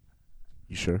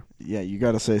 You sure? Yeah, you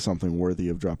got to say something worthy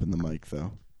of dropping the mic,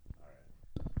 though.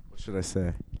 What should I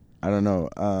say? I don't know.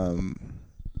 It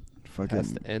has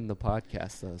Fucking to end the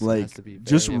podcast, though. So it like has to be very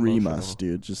just ream emotional. us,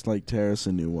 dude. Just like tear us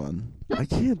a new one, I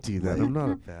can't do that. Like, I'm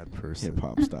not a bad person. hip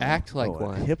hop style. Act like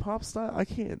one. Hip hop style? I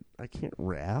can't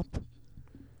rap.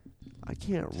 I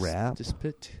can't rap. Just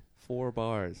spit 4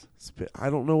 bars. I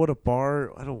don't know what a bar.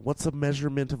 What's a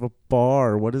measurement of a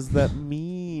bar? What does that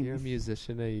mean? You're a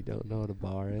musician and you don't know what a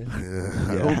bar is. I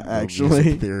Yeah, don't know actually.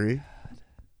 music theory.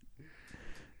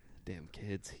 Damn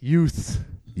kids. Youths.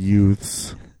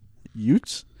 Youths.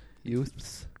 Utes,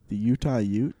 Youths. the Utah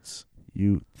Utes.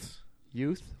 Youths.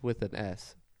 Youth with an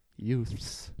S.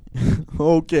 Youths.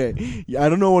 Okay, yeah, I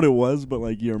don't know what it was, but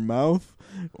like your mouth,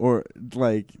 or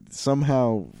like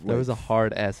somehow There like, was a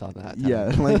hard S on that.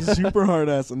 yeah, like super hard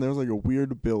ass, and there was like a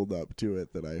weird build up to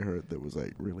it that I heard that was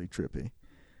like really trippy.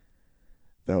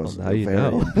 That was Well, now you very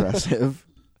know. impressive.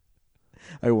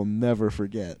 I will never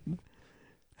forget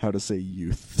how to say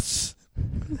youths.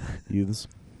 Youths.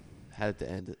 Had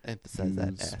to emphasize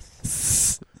that Youths.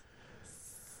 S.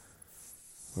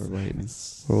 We're waiting.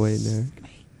 We're waiting, Eric.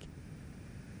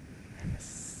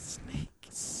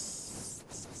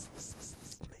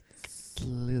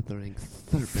 Slithering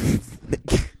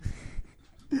serpent.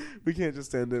 We can't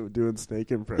just end it doing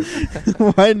snake impressions.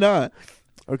 Why not?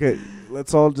 Okay,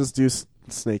 let's all just do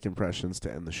snake impressions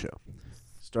to end the show.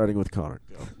 Starting with Connor.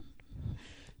 Go.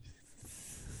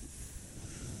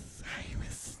 I'm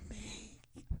a snake.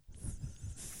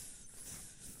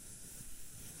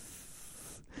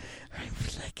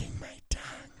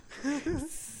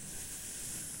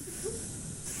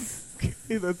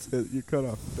 Okay, that's it. You cut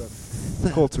off. Done.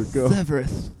 Coulter, go.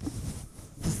 Severus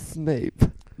Snape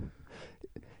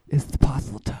is the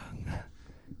possible tongue.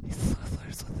 He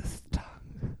slithers with his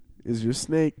tongue. Is your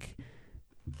snake...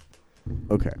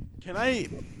 Okay. Can I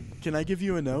give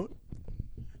you a note?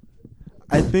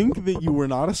 I think that you were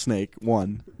not a snake.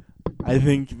 One. I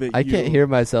think that I can't hear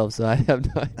myself, so I have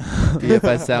no idea if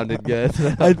I sounded good.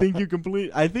 I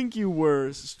think you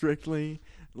were strictly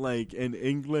like an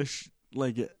English,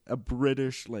 like a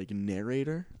British, like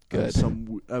narrator. Good.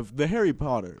 Of the Harry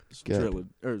Potter trilogy.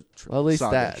 Well, at least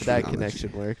saga, that trilogy.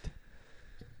 connection worked.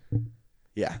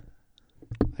 Yeah.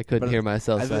 I couldn't hear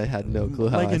myself, so I had no clue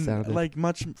how I sounded. Like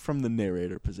much from the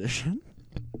narrator position.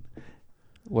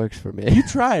 Works for me. You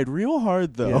tried real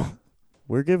hard, though. Yeah.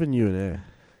 We're giving you an A.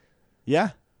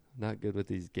 Yeah. Not good with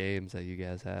these games that you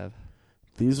guys have.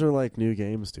 These are like new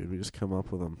games, dude. We just come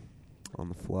up with them on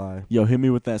the fly. Yo, hit me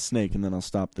with that snake, and then I'll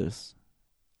stop this.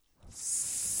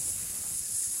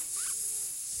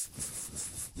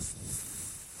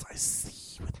 I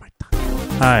see with my tongue.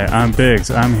 Hi, I'm Biggs.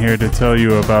 I'm here to tell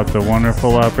you about the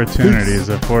wonderful opportunities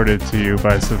afforded to you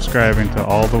by subscribing to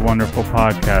all the wonderful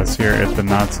podcasts here at the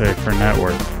Not Safe for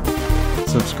Network.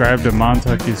 Subscribe to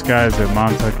Montucky Skies at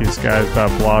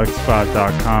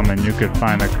montuckyskies.blogspot.com and you could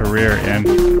find a career in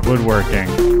woodworking,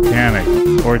 mechanic,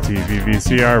 or TV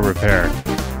VCR repair.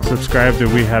 Subscribe to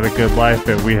We Had a Good Life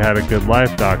at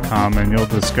wehadagoodlife.com and you'll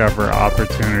discover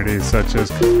opportunities such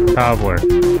as cobbler,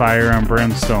 fire and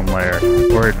brimstone layer,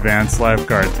 or advanced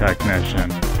lifeguard technician.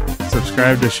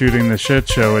 Subscribe to Shooting the Shit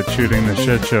Show at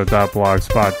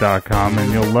shootingtheshitshow.blogspot.com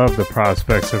and you'll love the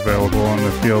prospects available in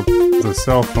the field of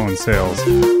cell phone sales,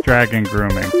 dragon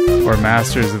grooming, or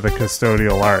masters of the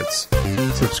custodial arts.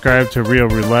 Subscribe to Real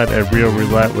Roulette at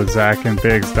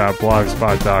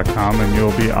realroulettewithzachandbiggs.blogspot.com and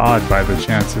you'll be awed by the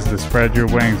chances to spread your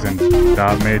wings in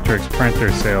dot matrix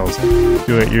printer sales,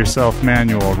 do-it-yourself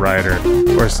manual writer,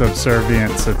 or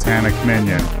subservient satanic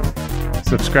minion.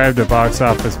 Subscribe to Box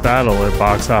Office Battle at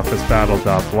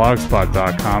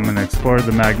boxofficebattle.blogspot.com and explore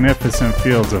the magnificent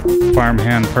fields of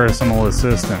farmhand personal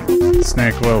assistant,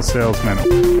 snake oil salesman,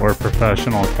 or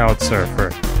professional couch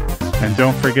surfer. And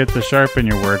don't forget to sharpen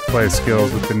your workplace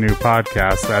skills with the new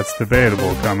podcast That's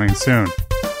Debatable coming soon.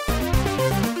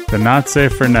 The Not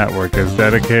Safe for Network is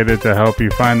dedicated to help you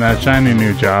find that shiny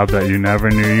new job that you never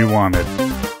knew you wanted.